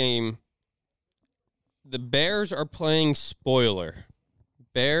this game, the Bears are playing spoiler.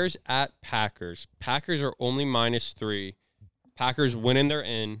 Bears at Packers. Packers are only -3. Packers winning their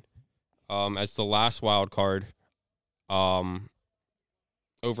in as the last wild card.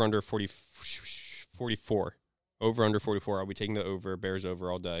 Over under 44. Over under 44. I'll be taking the over. Bears over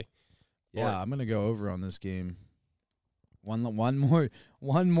all day. Yeah, I'm gonna go over on this game. One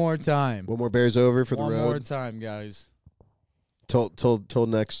more time. One more Bears over for the One more road. time, guys. Till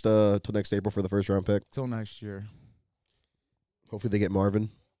next April for the first round pick. Till next year. Hopefully they get Marvin.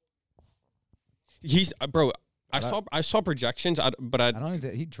 He's bro. I saw projections, but I don't think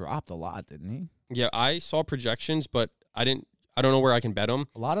that he dropped a lot, didn't he? yeah, I saw projections, but I don't know where I can bet them.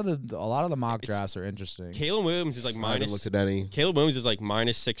 A lot of the mock drafts are interesting. Caleb Williams is like I haven't looked at any. Caleb Williams is like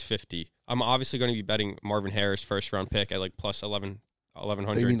 -650. I'm obviously going to be betting Marvin Harris first round pick at like plus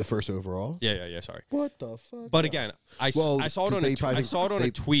 1100. You mean the first overall? Yeah. Sorry. What the fuck? But again, I saw it 'cause on they I probably- saw it on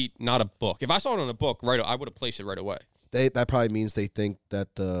a tweet, not a book. If I saw it on a book, right, I would have placed it right away. that probably means they think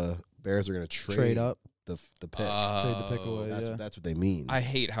that the Bears are going to Trade up. the pick. Trade the pick away. that's yeah. that's what they mean. I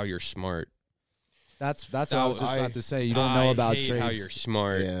hate how you're smart. That's what I was just about to say. You don't I know about hate trades. how you're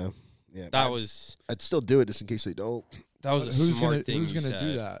smart. yeah. I'd still do it just in case they don't. That was a who's smart gonna thing. Who's you gonna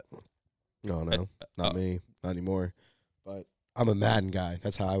do said. that? No, not me, not anymore. But I'm a Madden guy.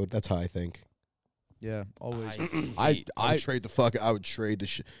 That's how I think. Yeah, always. I I would trade the fuck. I would trade the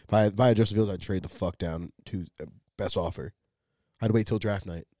shit. If I had Justin Fields, I'd trade the fuck down to best offer. I'd wait till draft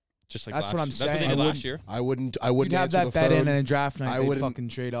night. just like That's last what I'm year. That's what they saying. did I last year. I wouldn't You'd have answer that the bet phone. in and then draft night. I They wouldn't- fucking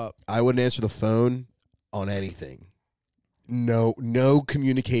trade up. I wouldn't answer the phone on anything. No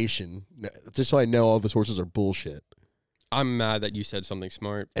communication. No, just so I know all the sources are bullshit. I'm mad that you said something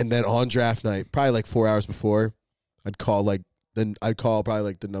smart. And then on draft night, probably like 4 hours before, I'd call probably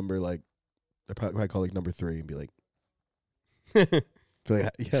like the number like I'd probably call like number 3 and be like, yeah,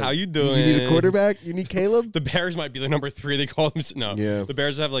 How you doing? You need a quarterback? You need Caleb? The Bears might be the number 3. They call them. No, Yeah. the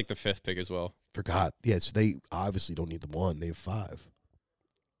Bears have like the 5th pick as well. Forgot. Yeah, so they obviously don't need the 1. They have 5.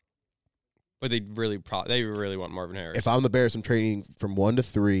 But they really want Marvin Harris. If I'm the Bears, I'm trading from 1 to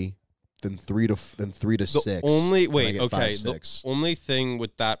 3, then 3 to 6. the only and I wait, get okay, 5, 6. the only thing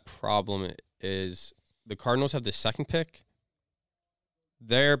with that problem is the Cardinals have the 2nd pick.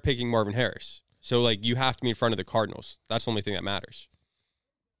 They're picking Marvin Harris, so like you have to be in front of the Cardinals. That's the only thing that matters.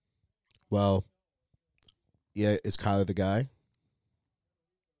 Well, yeah, is Kyler the guy?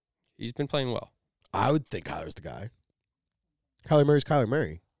 He's been playing well. I would think Kyler's the guy. Kyler Murray's Kyler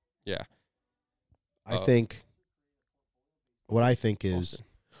Murray. Yeah. I think what I think is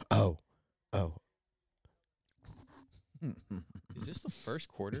Austin. oh. Is this the first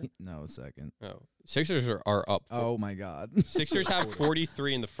quarter? No, second. No. Sixers are up. Oh my God. Sixers have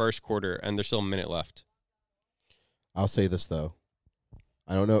 43 in the first quarter, and there's still a minute left. I'll say this though.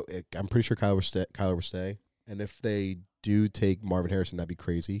 I don't know. I'm pretty sure Kyler will stay. And if they do take Marvin Harrison, that'd be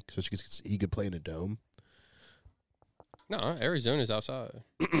crazy because he could play in a dome. No, Arizona's outside.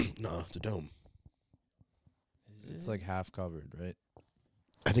 No, it's a dome. It's like half covered, right?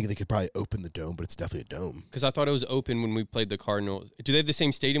 I think they could probably open the dome, but it's definitely a dome. Because I thought it was open when we played the Cardinals. Do they have the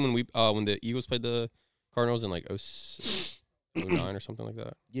same stadium when the Eagles played the Cardinals in like 09 or something like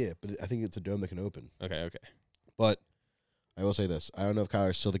that? Yeah, but I think it's a dome that can open. Okay. But I will say this. I don't know if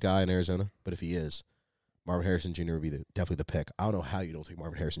Kyler's still the guy in Arizona, but if he is, Marvin Harrison Jr. would be definitely the pick. I don't know how you don't take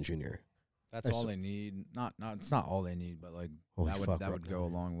Marvin Harrison Jr. That's That's- all they need. Not it's not all they need, but like Holy that fuck, would Rob. go a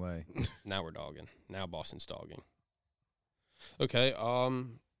long way. Now we're dogging. Now Boston's dogging. Okay.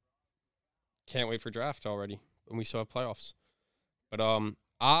 Can't wait for draft already, and we still have playoffs. But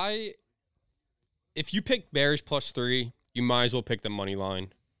if you pick Bears +3, you might as well pick the money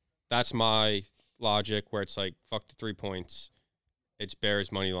line. That's my logic. Where it's like fuck the 3 points, it's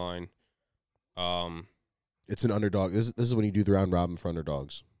Bears money line. It's an underdog. This is when you do the round robin for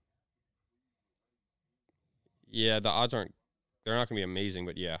underdogs. Yeah, the odds aren't. They're not going to be amazing,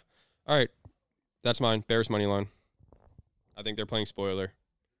 but yeah. All right, that's mine. Bears money line. I think they're playing spoiler,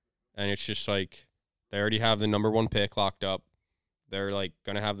 and it's just like they already have the number 1 pick locked up. They're like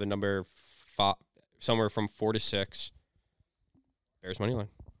going to have the number 5, somewhere from 4 to 6. Bears money line.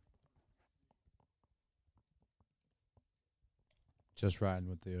 Just riding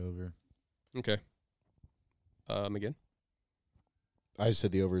with the over. Okay. Again. I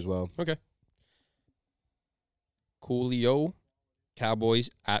said the over as well. Coolio, Cowboys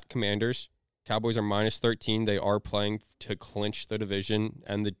at Commanders. Cowboys are -13. They are playing to clinch the division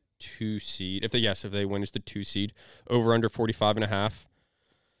and the 2 seed. If they win, it's the 2 seed. Over under 45.5.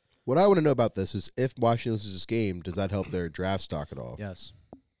 What I want to know about this is if Washington loses this game, does that help their draft stock at all? Yes.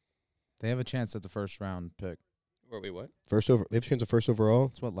 They have a chance at the first round pick. Wait, what? They have a chance of first overall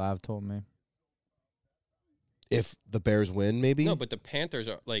That's what Lav told me. if the Bears win, maybe. No, but the Panthers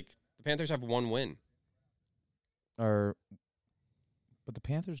have 1 win. But the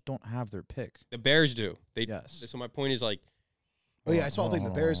Panthers don't have their pick. The Bears do. Yes. So my point is like, Oh yeah, I saw a Hold thing.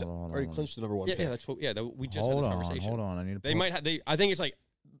 on, The Bears hold on, hold on, already hold on. clinched the number 1 yeah, pick. that's what. Yeah, we just Hold had this on, conversation. hold on. I need to. They might have. I think it's like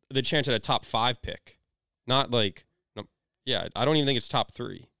the chance at a top 5 pick, not like. No, yeah, I don't even think it's top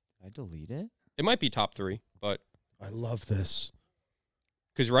 3. Did I delete it? It might be top 3, but I love this.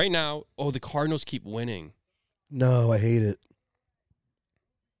 because right now, the Cardinals keep winning. No, I hate it.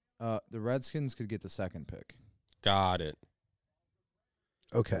 The Redskins could get the second pick. Got it.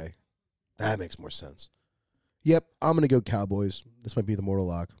 Okay, that makes more sense. Yep, I'm gonna go Cowboys. This might be the mortal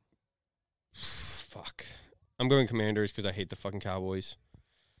lock. Fuck. I'm going Commanders because I hate the fucking Cowboys.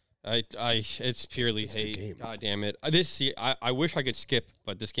 It's purely It's a good hate. game. God damn it. I wish I could skip,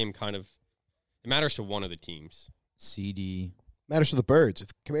 but this game it matters to one of the teams. CD. Matters to the Birds. If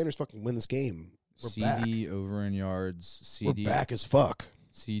the Commanders fucking win this game, we're CD over in yards. CD. We're back as fuck.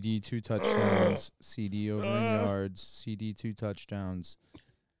 CD 2 touchdowns. CD over in yards. CD 2 touchdowns.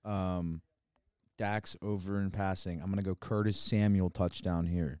 Dax over in passing. I'm gonna go Curtis Samuel touchdown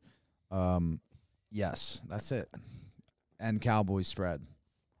here. Yes, that's it. And Cowboys spread.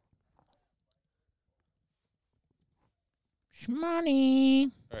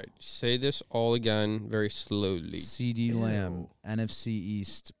 Shmoney. All right. Say this all again very slowly. CD Lamb, NFC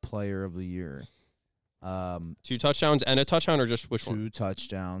East Player of the Year. 2 touchdowns and a touchdown, or just which 2 one?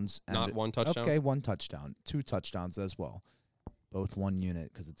 touchdowns. And Not 1 touchdown? Okay, 1 touchdown. 2 touchdowns as well. Both 1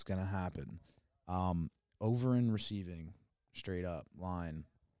 unit because it's going to happen. Over in receiving, straight up, line.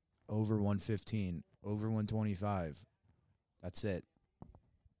 Over 115. Over 125. That's it.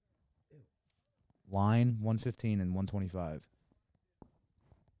 Line, 115 and 125.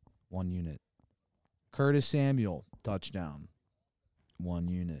 1 unit. Curtis Samuel, touchdown. 1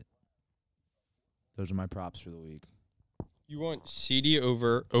 unit. Those are my props for the week. You want CD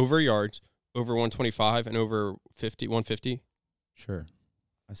over yards, over 125, and over 150? Sure.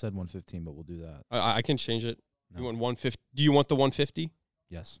 I said 115, but we'll do that. I can change it. No. You want 150? Do you want the 150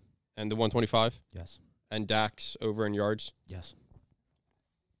 Yes. and the 125? Yes. And Dax over in yards? Yes.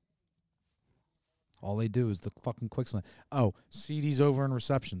 All they do is the fucking quick slant. Oh, CD's over in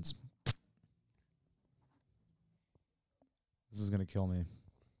receptions. This is going to kill me.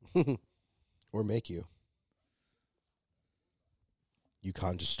 Or make you.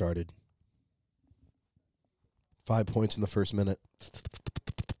 UConn just started. 5 points in the first minute.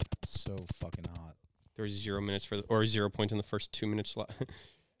 So fucking hot. There was 0 minutes or 0 points in the first 2 minutes.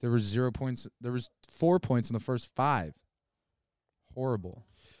 There was 0 points. There was 4 points in the first 5. Horrible.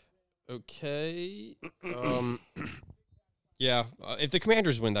 Okay. Yeah. If the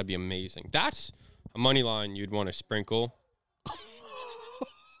Commanders win, that'd be amazing. That's a money line you'd want to sprinkle.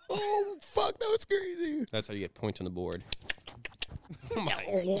 Oh, fuck, that was crazy. That's how you get points on the board. Oh my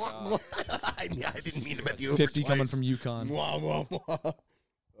God. I didn't mean to bet you. 50 coming from UConn.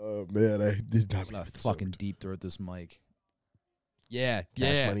 Oh, man, I did not I'm mean going to to fucking deep throat this mic. Yeah.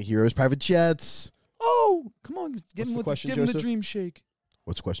 Cash Money Heroes, Private Jets. Oh, come on. What's Give the him, question, give him the Joseph? dream shake.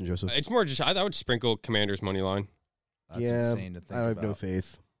 What's the question, Joseph? It's more just I would sprinkle Commanders money line. That's yeah, insane to think I have about. no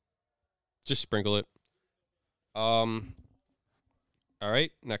faith. Just sprinkle it. All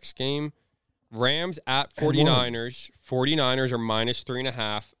right, next game. Rams at 49ers. 49ers are minus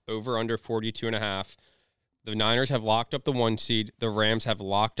 3.5. Over under 42.5. The Niners have locked up the 1 seed. The Rams have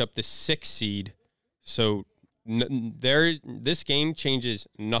locked up the 6 seed. So this game changes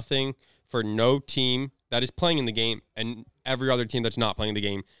nothing for no team that is playing in the game, and every other team that's not playing the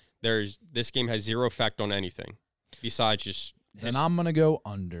game. This game has zero effect on anything besides just. Then I'm gonna go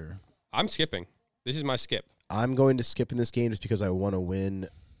under. I'm skipping. This is my skip. I'm going to skip in this game just because I want to win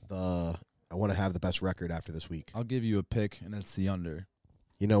I want to have the best record after this week. I'll give you a pick, and it's the under.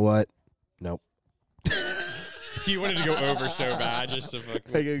 You know what? Nope. He wanted to go over so bad just to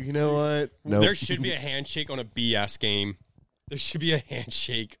fucking. You know what? Nope. There should be a handshake on a BS game. There should be a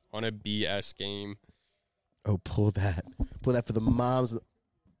handshake on a BS game. Oh, pull that for the moms.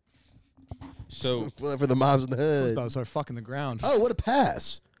 So Pull that for the moms in the I was hood. about to start fucking the ground. Oh, what a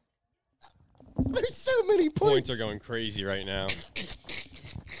pass! There's so many points are going crazy right now.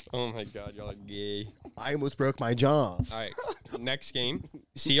 Oh my god, y'all are gay. I almost broke my jaw. All right, next game.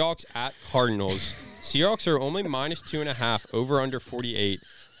 Seahawks at Cardinals. Seahawks are only minus 2.5, over under 48.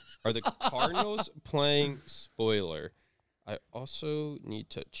 Are the Cardinals playing spoiler? I also need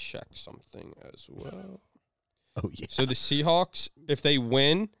to check something as well. Oh, yeah. So the Seahawks, if they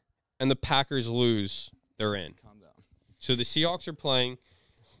win and the Packers lose, they're in. Calm down. So the Seahawks are playing.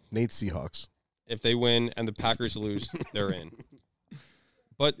 Nate Seahawks. If they win and the Packers lose, they're in.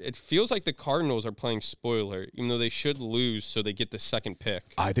 But it feels like the Cardinals are playing spoiler, even though they should lose so they get the second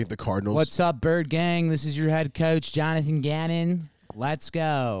pick. I think the Cardinals. What's up, Bird Gang? This is your head coach, Jonathan Gannon. Let's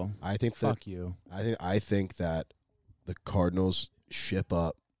go. I think that. Fuck you. I think that the Cardinals ship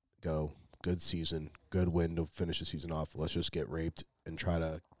up, go good season, good win to finish the season off. Let's just get raped and try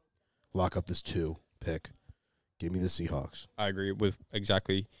to lock up this 2 pick. Give me the Seahawks. I agree with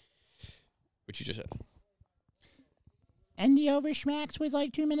exactly what you just said. And the over schmacks with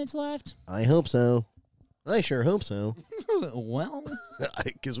like 2 minutes left. I hope so. I sure hope so. Well,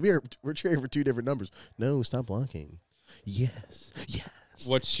 Because we're cheering for 2 different numbers. No, stop blocking. Yes.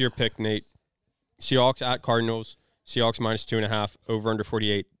 What's your pick, Nate? Seahawks at Cardinals. Seahawks minus 2.5, over under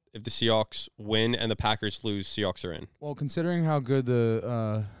 48. If the Seahawks win and the Packers lose, Seahawks are in. well, considering how good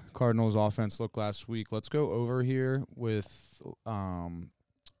the Cardinals offense looked last week, let's go over here with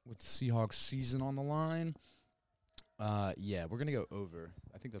Seahawks season on the line. Yeah, we're gonna go over.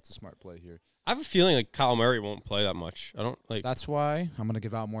 I think that's a smart play here. I have a feeling like Kyle Murray won't play that much. I don't like. That's why I'm gonna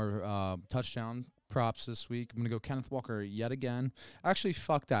give out more touchdown props this week. I'm gonna go Kenneth Walker yet again. Actually,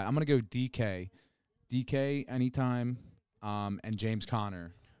 fuck that. I'm gonna go DK anytime, and James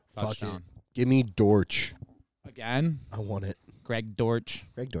Conner Fuck touchdown it. Give me Dortch. again. I want it. Greg Dortch,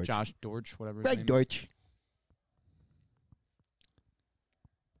 Greg Dortch. Josh Dortch, whatever. his Greg name is. Dortch.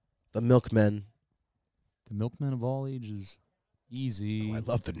 The Milkmen. The milkman of all ages. Easy. Oh, I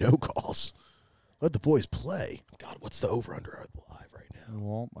love the no calls. Let the boys play. God, what's the over-under live right now?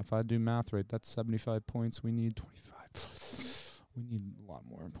 Well, if I do math right, that's 75 points. We need 25. We need a lot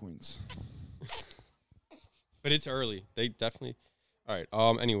more points. But it's early. They definitely. All right.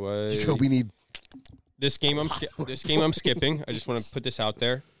 Anyway, We need. this game I'm skipping. I just want to put this out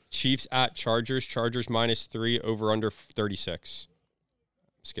there. Chiefs at Chargers. Chargers minus 3, over under 36.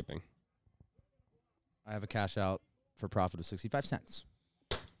 Skipping. I have a cash out for profit of 65 cents.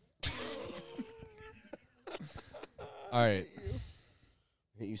 All right.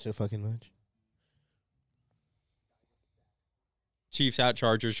 Hate you so fucking much. Chiefs at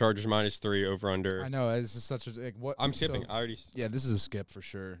Chargers. Chargers minus 3, over under. I know this is such a what. I'm skipping. so- I already. yeah, this is a skip for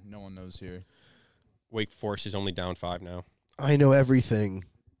sure. No one knows here. Wake Forest is only down 5 now. I know everything.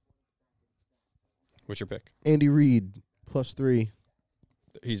 What's your pick? Andy Reid, +3.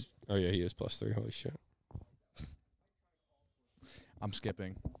 He is plus 3. Holy shit. I'm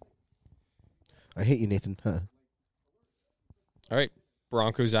skipping. I hate you, Nathan. Huh. All right.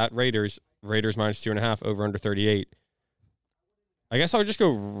 Broncos at Raiders. Raiders minus 2.5, over under 38. I guess I would just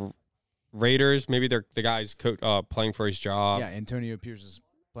go Raiders. Maybe they're the guy's playing for his job. Yeah, Antonio Pierce is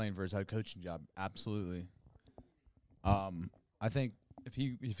playing for his head coaching job. Absolutely. I think if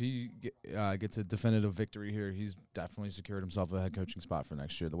he gets a definitive victory here, he's definitely secured himself a head coaching spot for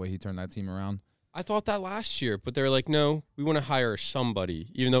next year. The way he turned that team around. I thought that last year, but they're like, no, we want to hire somebody,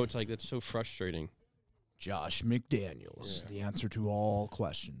 even though it's like that's so frustrating. Josh McDaniels, the answer to all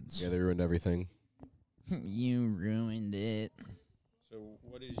questions. Yeah, they ruined everything. You ruined it.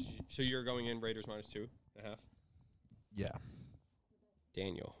 So you're going in Raiders minus 2.5? Yeah.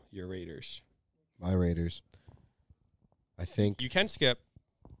 Daniel, your Raiders. My Raiders. I think You can skip.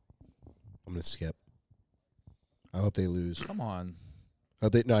 I'm going to skip. I hope they lose. Come on. I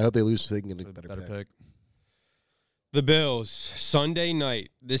hope they lose so they can get a Better better pick. The Bills, Sunday night.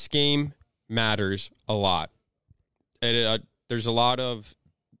 This game matters a lot. There's a lot of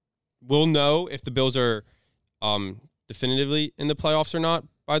we'll know if the Bills are definitively in the playoffs or not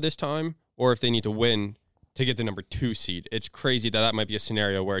by this time, or if they need to win to get the number 2 seed. It's crazy that might be a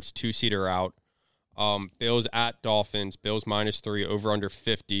scenario where it's 2 seed or out. Bills at Dolphins, Bills -3, over under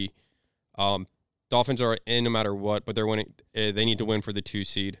 50. Dolphins are in no matter what, but they're winning. They need to win for the 2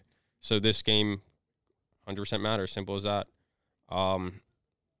 seed. So this game 100% matters. Simple as that.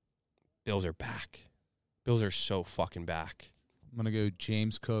 Bills are back. Bills are so fucking back. I'm going to go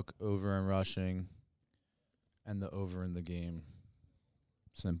James Cook over in rushing and the over in the game.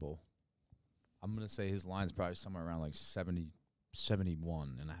 Simple. I'm going to say his line's probably somewhere around like 70,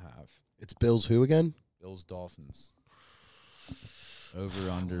 71 and a half. It's Bills who again? Bills Dolphins. Over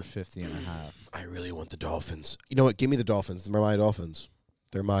under 50 and a half. I really want the Dolphins. You know what? Give me the Dolphins. They're my Dolphins.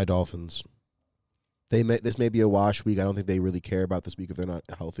 They're my Dolphins. This may be a wash week. I don't think they really care about this week if they're not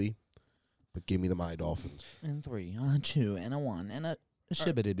healthy. But give me the my Dolphins. And 3, a 2, and a 1, and a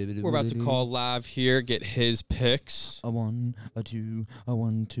shibbity. We're about to call Lav here, get his picks. A 1, a 2, a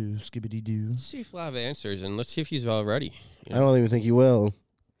 1, 2, skibbity doo. Let's see if Lav answers, and let's see if he's ready. I don't even think he will.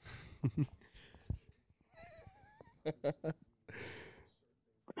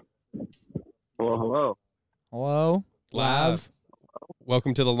 Well, hello. Hello? Lav.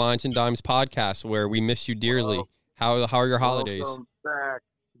 Welcome to the Lines and Dimes podcast, where we miss you dearly. Hello. How are your holidays? Welcome back.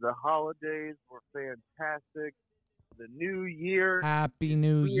 The holidays were fantastic. The new year, Happy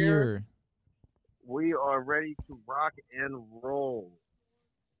New Year. we are ready to rock and roll.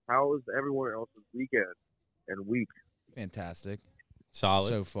 How was everyone else's weekend and week? Fantastic. Solid.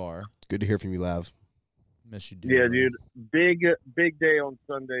 So far. Good to hear from you, Lav. Miss you, Yeah, dearly. dude. Big day on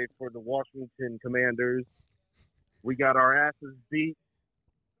Sunday for the Washington Commanders. We got our asses beat,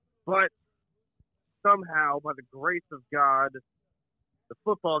 but somehow, by the grace of God, the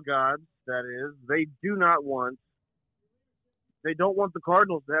football gods, that is, they don't want the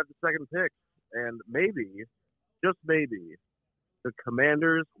Cardinals to have the second pick. And maybe, just maybe, the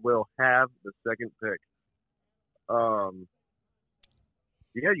Commanders will have the second pick.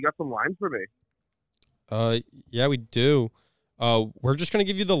 Yeah, you got some lines for me. Yeah, we do. We're just going to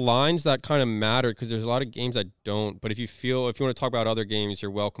give you the lines that kind of matter because there's a lot of games that don't. But if you want to talk about other games,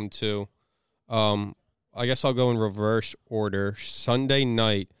 you're welcome to. I guess I'll go in reverse order. Sunday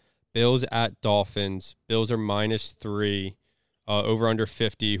night, Bills at Dolphins. Bills are -3, over under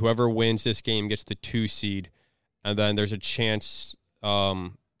 50. Whoever wins this game gets the 2 seed. And then there's a chance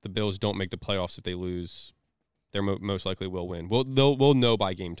the Bills don't make the playoffs if they lose. They most likely will win. We'll know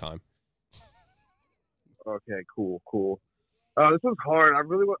by game time. Okay, cool. This one's hard. I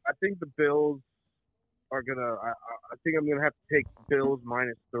think the Bills are gonna. I think I'm gonna have to take Bills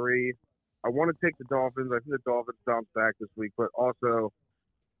 -3. I want to take the Dolphins. I think the Dolphins bounce back this week, but also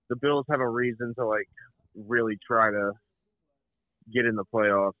the Bills have a reason to really try to get in the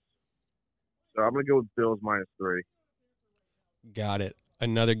playoffs. So I'm gonna go with Bills -3. Got it.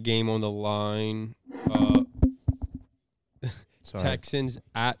 Another game on the line. Sorry. Texans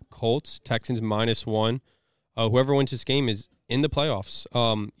at Colts. Texans -1. Whoever wins this game is in the playoffs.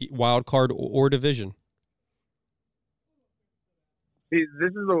 Wild card or division. See,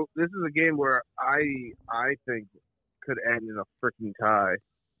 this is a game where I think could end in a freaking tie.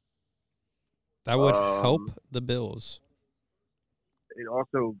 That would help the Bills. It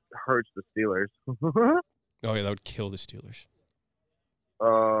also hurts the Steelers. Oh yeah, that would kill the Steelers.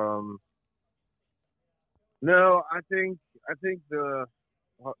 No, I think the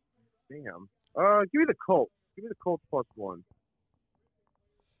damn. Give me the Colts. Give me the Colts +1.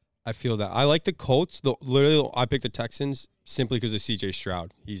 I feel that. I like the Colts. Literally, I picked the Texans simply because of C.J.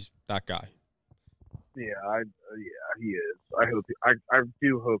 Stroud. He's that guy. Yeah, he is. I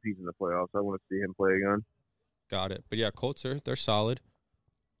do hope he's in the playoffs. I want to see him play again. Got it. But yeah, Colts they're solid.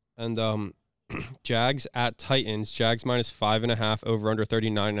 And Jags at Titans. Jags -5.5, over under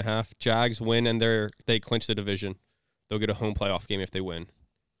 39.5. Jags win and they clinch the division. They'll get a home playoff game if they win.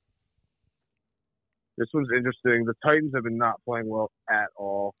 This one's interesting. The Titans have been not playing well at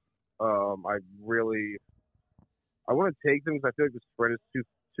all. I want to take them because I feel like the spread is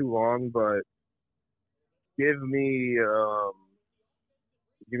too long, but give me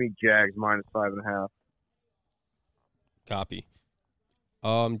Jags -5.5. Copy.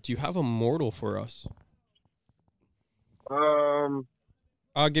 Do you have a mortal for us?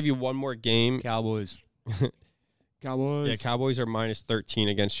 I'll give you one more game. Cowboys. Cowboys. Yeah, Cowboys are -13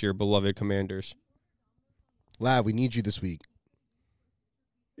 against your beloved Commanders. Lav, we need you this week.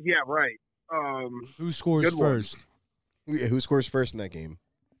 Yeah, right. Who scores first? Who scores first in that game?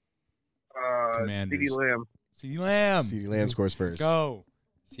 Commanders. CeeDee Lamb. CeeDee Lamb. CeeDee Lamb scores Let's first. go.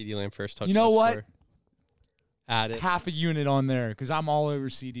 CeeDee Lamb first touchdown. You know what? score. Add it. Half a unit on there because I'm all over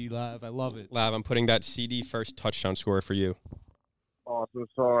CD Live. I love it. Lav, I'm putting that CD first touchdown score for you. Awesome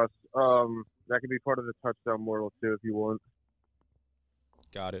sauce. That could be part of the touchdown mortal too if you want.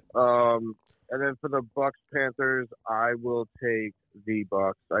 Got it. And then for the Bucks Panthers, I will take the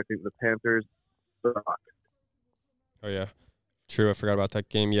Bucks. I think the Panthers suck. Oh yeah, true. I forgot about that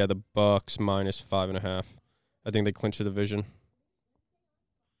game. Yeah, the Bucks -5.5. I think they clinched the division.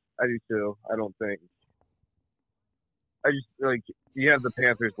 I do too. I don't think. I just like you have the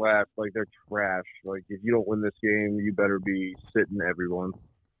Panthers last. Like they're trash. Like if you don't win this game, you better be sitting everyone.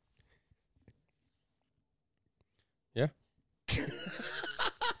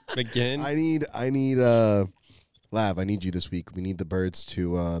 McGinn. I need Lav, I need you this week. We need the Birds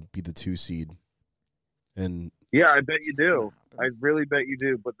to be the 2 seed. And Yeah, I bet you do. I really bet you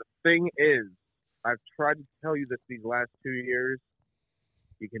do. But the thing is, I've tried to tell you this these last 2 years.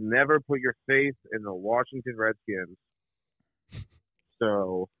 You can never put your faith in the Washington Redskins.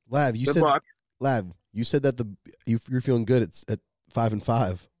 So Lav, you good said luck. Lav, you said that you're feeling good at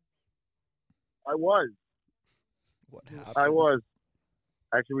 5-5. I was. What happened? I was.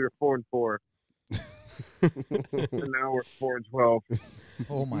 Actually, we were 4-4, and now we're 4-12.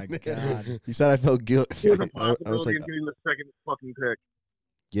 Oh my god. You said I felt guilty. There's a I was possibility like, of getting the second fucking pick.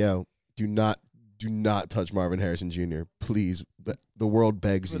 yo, do not touch Marvin Harrison Jr. Please. The world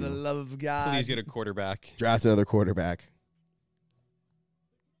begs For the you. love of God. Please get a quarterback. Draft another quarterback.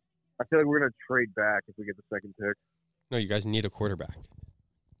 I feel like we're gonna trade back if we get the second pick. No, you guys need a quarterback.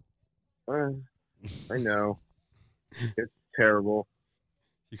 I know. It's terrible.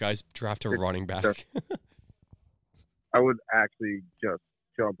 You guys draft a It's running back. just- I would actually just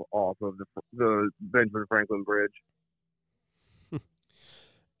jump off of the Benjamin Franklin Bridge.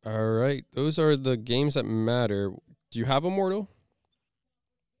 All right, those are the games that matter. Do you have Immortal?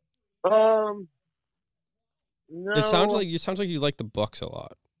 No. It sounds like you like the Bucks a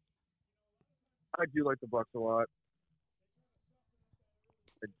lot. I do like the Bucks a lot.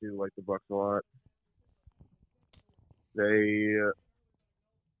 They.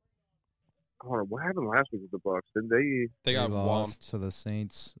 Hold on, what happened last week with the Bucks? Did they? They got lost whomped. to the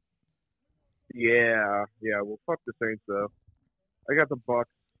Saints. Yeah. Well, fuck the Saints though. I got the Bucks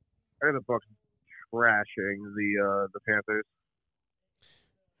trashing the Panthers.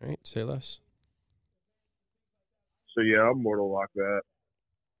 All right, say less. So yeah, I'm mortal lock that.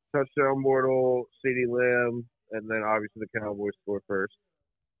 Touchdown mortal, CeeDee Lamb, and then obviously the Cowboys score first.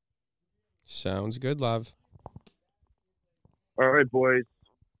 Sounds good, Lav. All right, boys.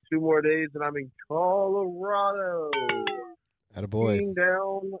 2 more days, and I'm in Colorado. Attaboy. Skiing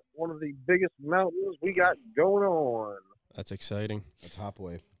down one of the biggest mountains we got going on. That's exciting. That's hot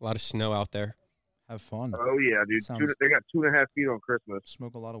boy. A lot of snow out there. Have fun. Oh yeah, dude. Sounds- They got 2.5 feet on Christmas.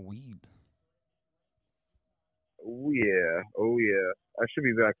 Smoke a lot of weed. Oh yeah. I should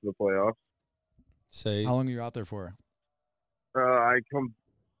be back for the playoffs. Say How long are you out there for? I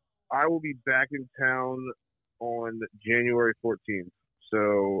will be back in town on January 14th.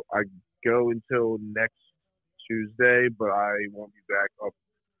 So I go until next Tuesday, but I won't be back up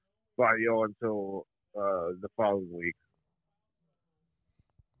by y'all until the following week.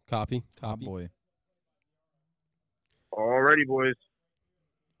 copy. Top boy. Alrighty, boys.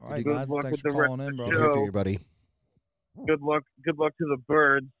 All right, Good lad. luck Thanks with for the calling in, rest bro. of the Good show. for you, buddy. Good luck to the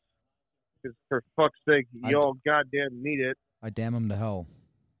Birds. Because for fuck's sake, y'all goddamn need it. I damn him to hell.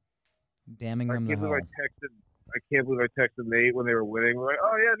 Damning I them to can't believe hell. I can't believe I texted Nate when they were winning. Like,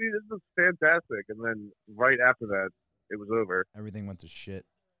 oh yeah, dude, this is fantastic. And then right after that, it was over, Everything went to shit.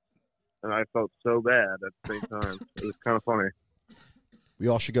 and I felt so bad at the same time. It was kind of funny. We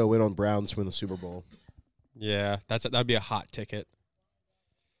all should go in on Browns to win the Super Bowl. Yeah, that'd be a hot ticket.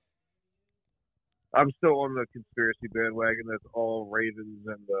 I'm still on the conspiracy bandwagon. That's all Ravens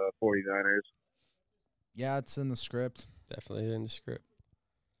and 49ers. Yeah, it's in the script. Definitely in the script.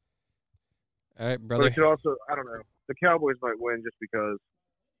 All right, But brother. it could also, I don't know. The Cowboys might win just because.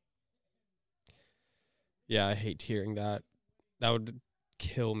 Yeah, I hate hearing that. That would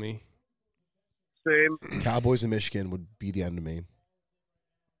kill me. Same. Cowboys in Michigan would be the end of me.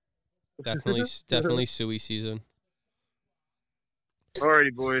 Definitely Suey season.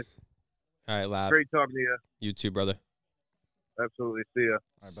 Alrighty, boys. All right, Lav. Great talking to you. You too, brother. Absolutely. See ya. All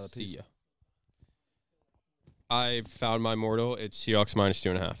right, brother. See Peace. ya. I found my mortal. It's Seahawks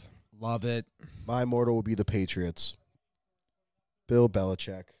 -2.5. Love it. My mortal will be the Patriots. Bill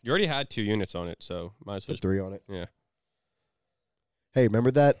Belichick. You already had 2 units on it, so might as well Put just 3 on it. yeah. Hey,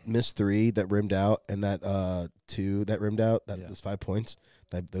 remember that missed 3 that rimmed out and that 2 that rimmed out? Those 5 points.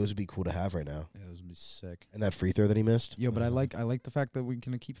 Those would be cool to have right now. Yeah, those would be sick. And that free throw that he missed. Yo, but I like the fact that we're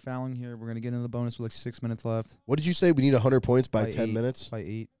gonna keep fouling here. We're gonna get into the bonus with like 6 minutes left. What did you say? We need 100 points by By 10 8. minutes. By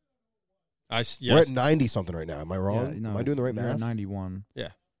 8. We're at 90 something right now. Am I wrong? Yeah, no, Am I doing the right you're at math? 91. Yeah.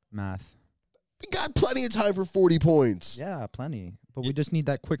 Math. We got plenty of time for 40 points. Yeah, plenty. But we just need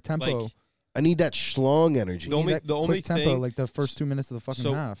that quick tempo. Like, I need that schlong energy. The only- That the only quick tempo, thing- like the first 2 minutes of the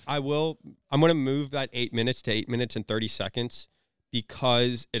fucking half. I'm going to move that 8 minutes to 8 minutes and 30 seconds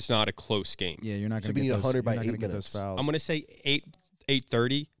because it's not a close game. Yeah, you're not So going we to need get those. 100 You're by not gonna 8 get those minutes. fouls. I'm going to say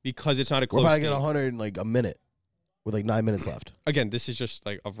 8:30 because it's not a We're close probably game. get 100 in like a minute with like 9 minutes left. Again, this is just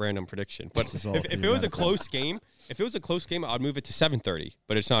like a random prediction. But This is all if it was a theoretical. close game, I'd move it to 7:30.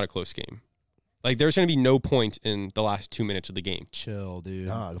 But it's not a close game. Like there's going to be no point in the last 2 minutes of the game. Chill, dude.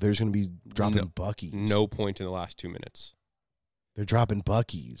 Nah, there's going to be dropping No. buckies. No point in the last 2 minutes. They're dropping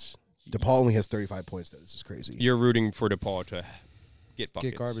buckies. DePaul only has 35 points, though. This is crazy. You're rooting for DePaul to get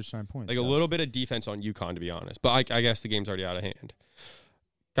buckets. Get garbage time points. Like a yes. little bit of defense on UConn, to be honest. But I guess the game's already out of hand.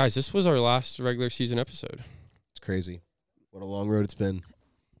 Guys, this was our last regular season episode. It's crazy. What a long road it's been.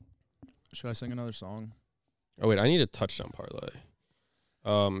 Should I sing another song? Oh, wait, I need a touchdown parlay.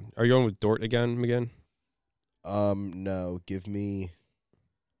 Are you going with Dort again, McGinn? No. Give me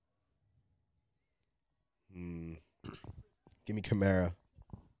Kamara.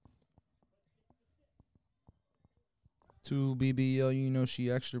 To BBL, you know she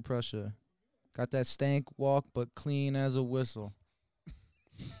extra pressure. Got that stank walk, but clean as a whistle.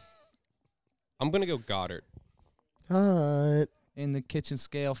 I'm going to go Goddard. Hot. In the kitchen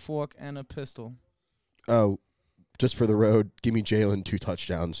scale, fork, and a pistol. Oh, just for the road, give me Jalen 2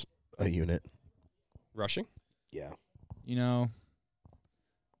 touchdowns a unit. Rushing? Yeah. You know,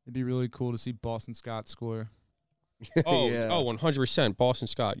 it'd be really cool to see Boston Scott score. Oh, yeah. 100%. Boston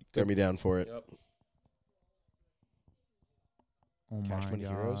Scott. Got me down for it. Yep. Oh Cash my Money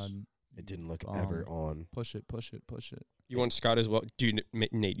God. Heroes? It didn't look ever on. Push it, push it, push it. You want Scott as well? Dude,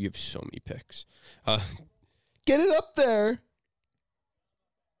 Nate, you have so many picks. Get it up there.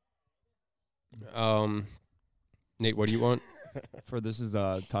 Nate, what do you want? For this is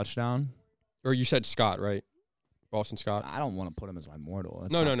a touchdown. Or you said Scott, right? Boston Scott? I don't want to put him as my mortal.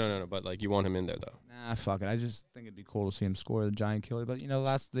 That's No. not- But, like, you want him in there, though. Nah, fuck it. I just think it'd be cool to see him score the Giant killer. But, you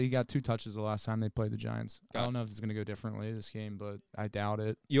know, they got 2 touches the last time they played the Giants. I Got don't know if it's going to go differently this game, but I doubt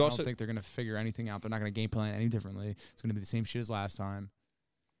it. You I also- don't think they're going to figure anything out. They're not going to game plan any differently. It's going to be the same shit as last time.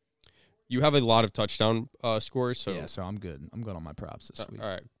 You have a lot of touchdown scores, so... Yeah, so I'm good. I'm good on my props this week. All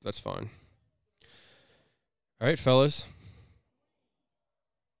right, that's fine. All right, fellas.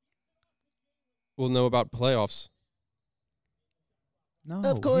 We'll know about playoffs. No,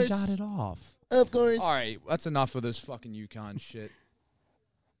 Of course. he got it off. Of course. All right, that's enough of this fucking UConn shit.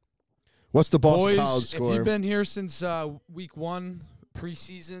 What's the Boston Boys, College if score? you've been here since week 1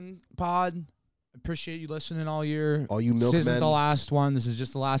 preseason pod, appreciate you listening all year. All you This isn't milkmen. the last one. This is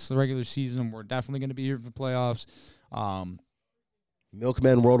just the last of the regular season. We're definitely going to be here for the playoffs.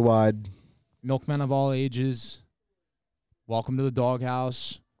 Milkmen worldwide. Milkmen of all ages, welcome to the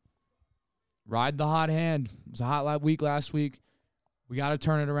doghouse. Ride the hot hand. It was a hot week last week. We got to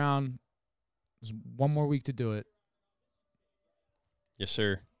turn it around. There's one more week to do it. Yes,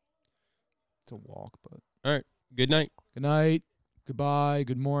 sir. It's a walk, but Good night. good night, goodbye,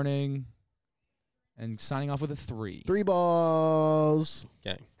 good morning, and signing off with a 3. 3 balls.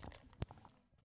 Gang.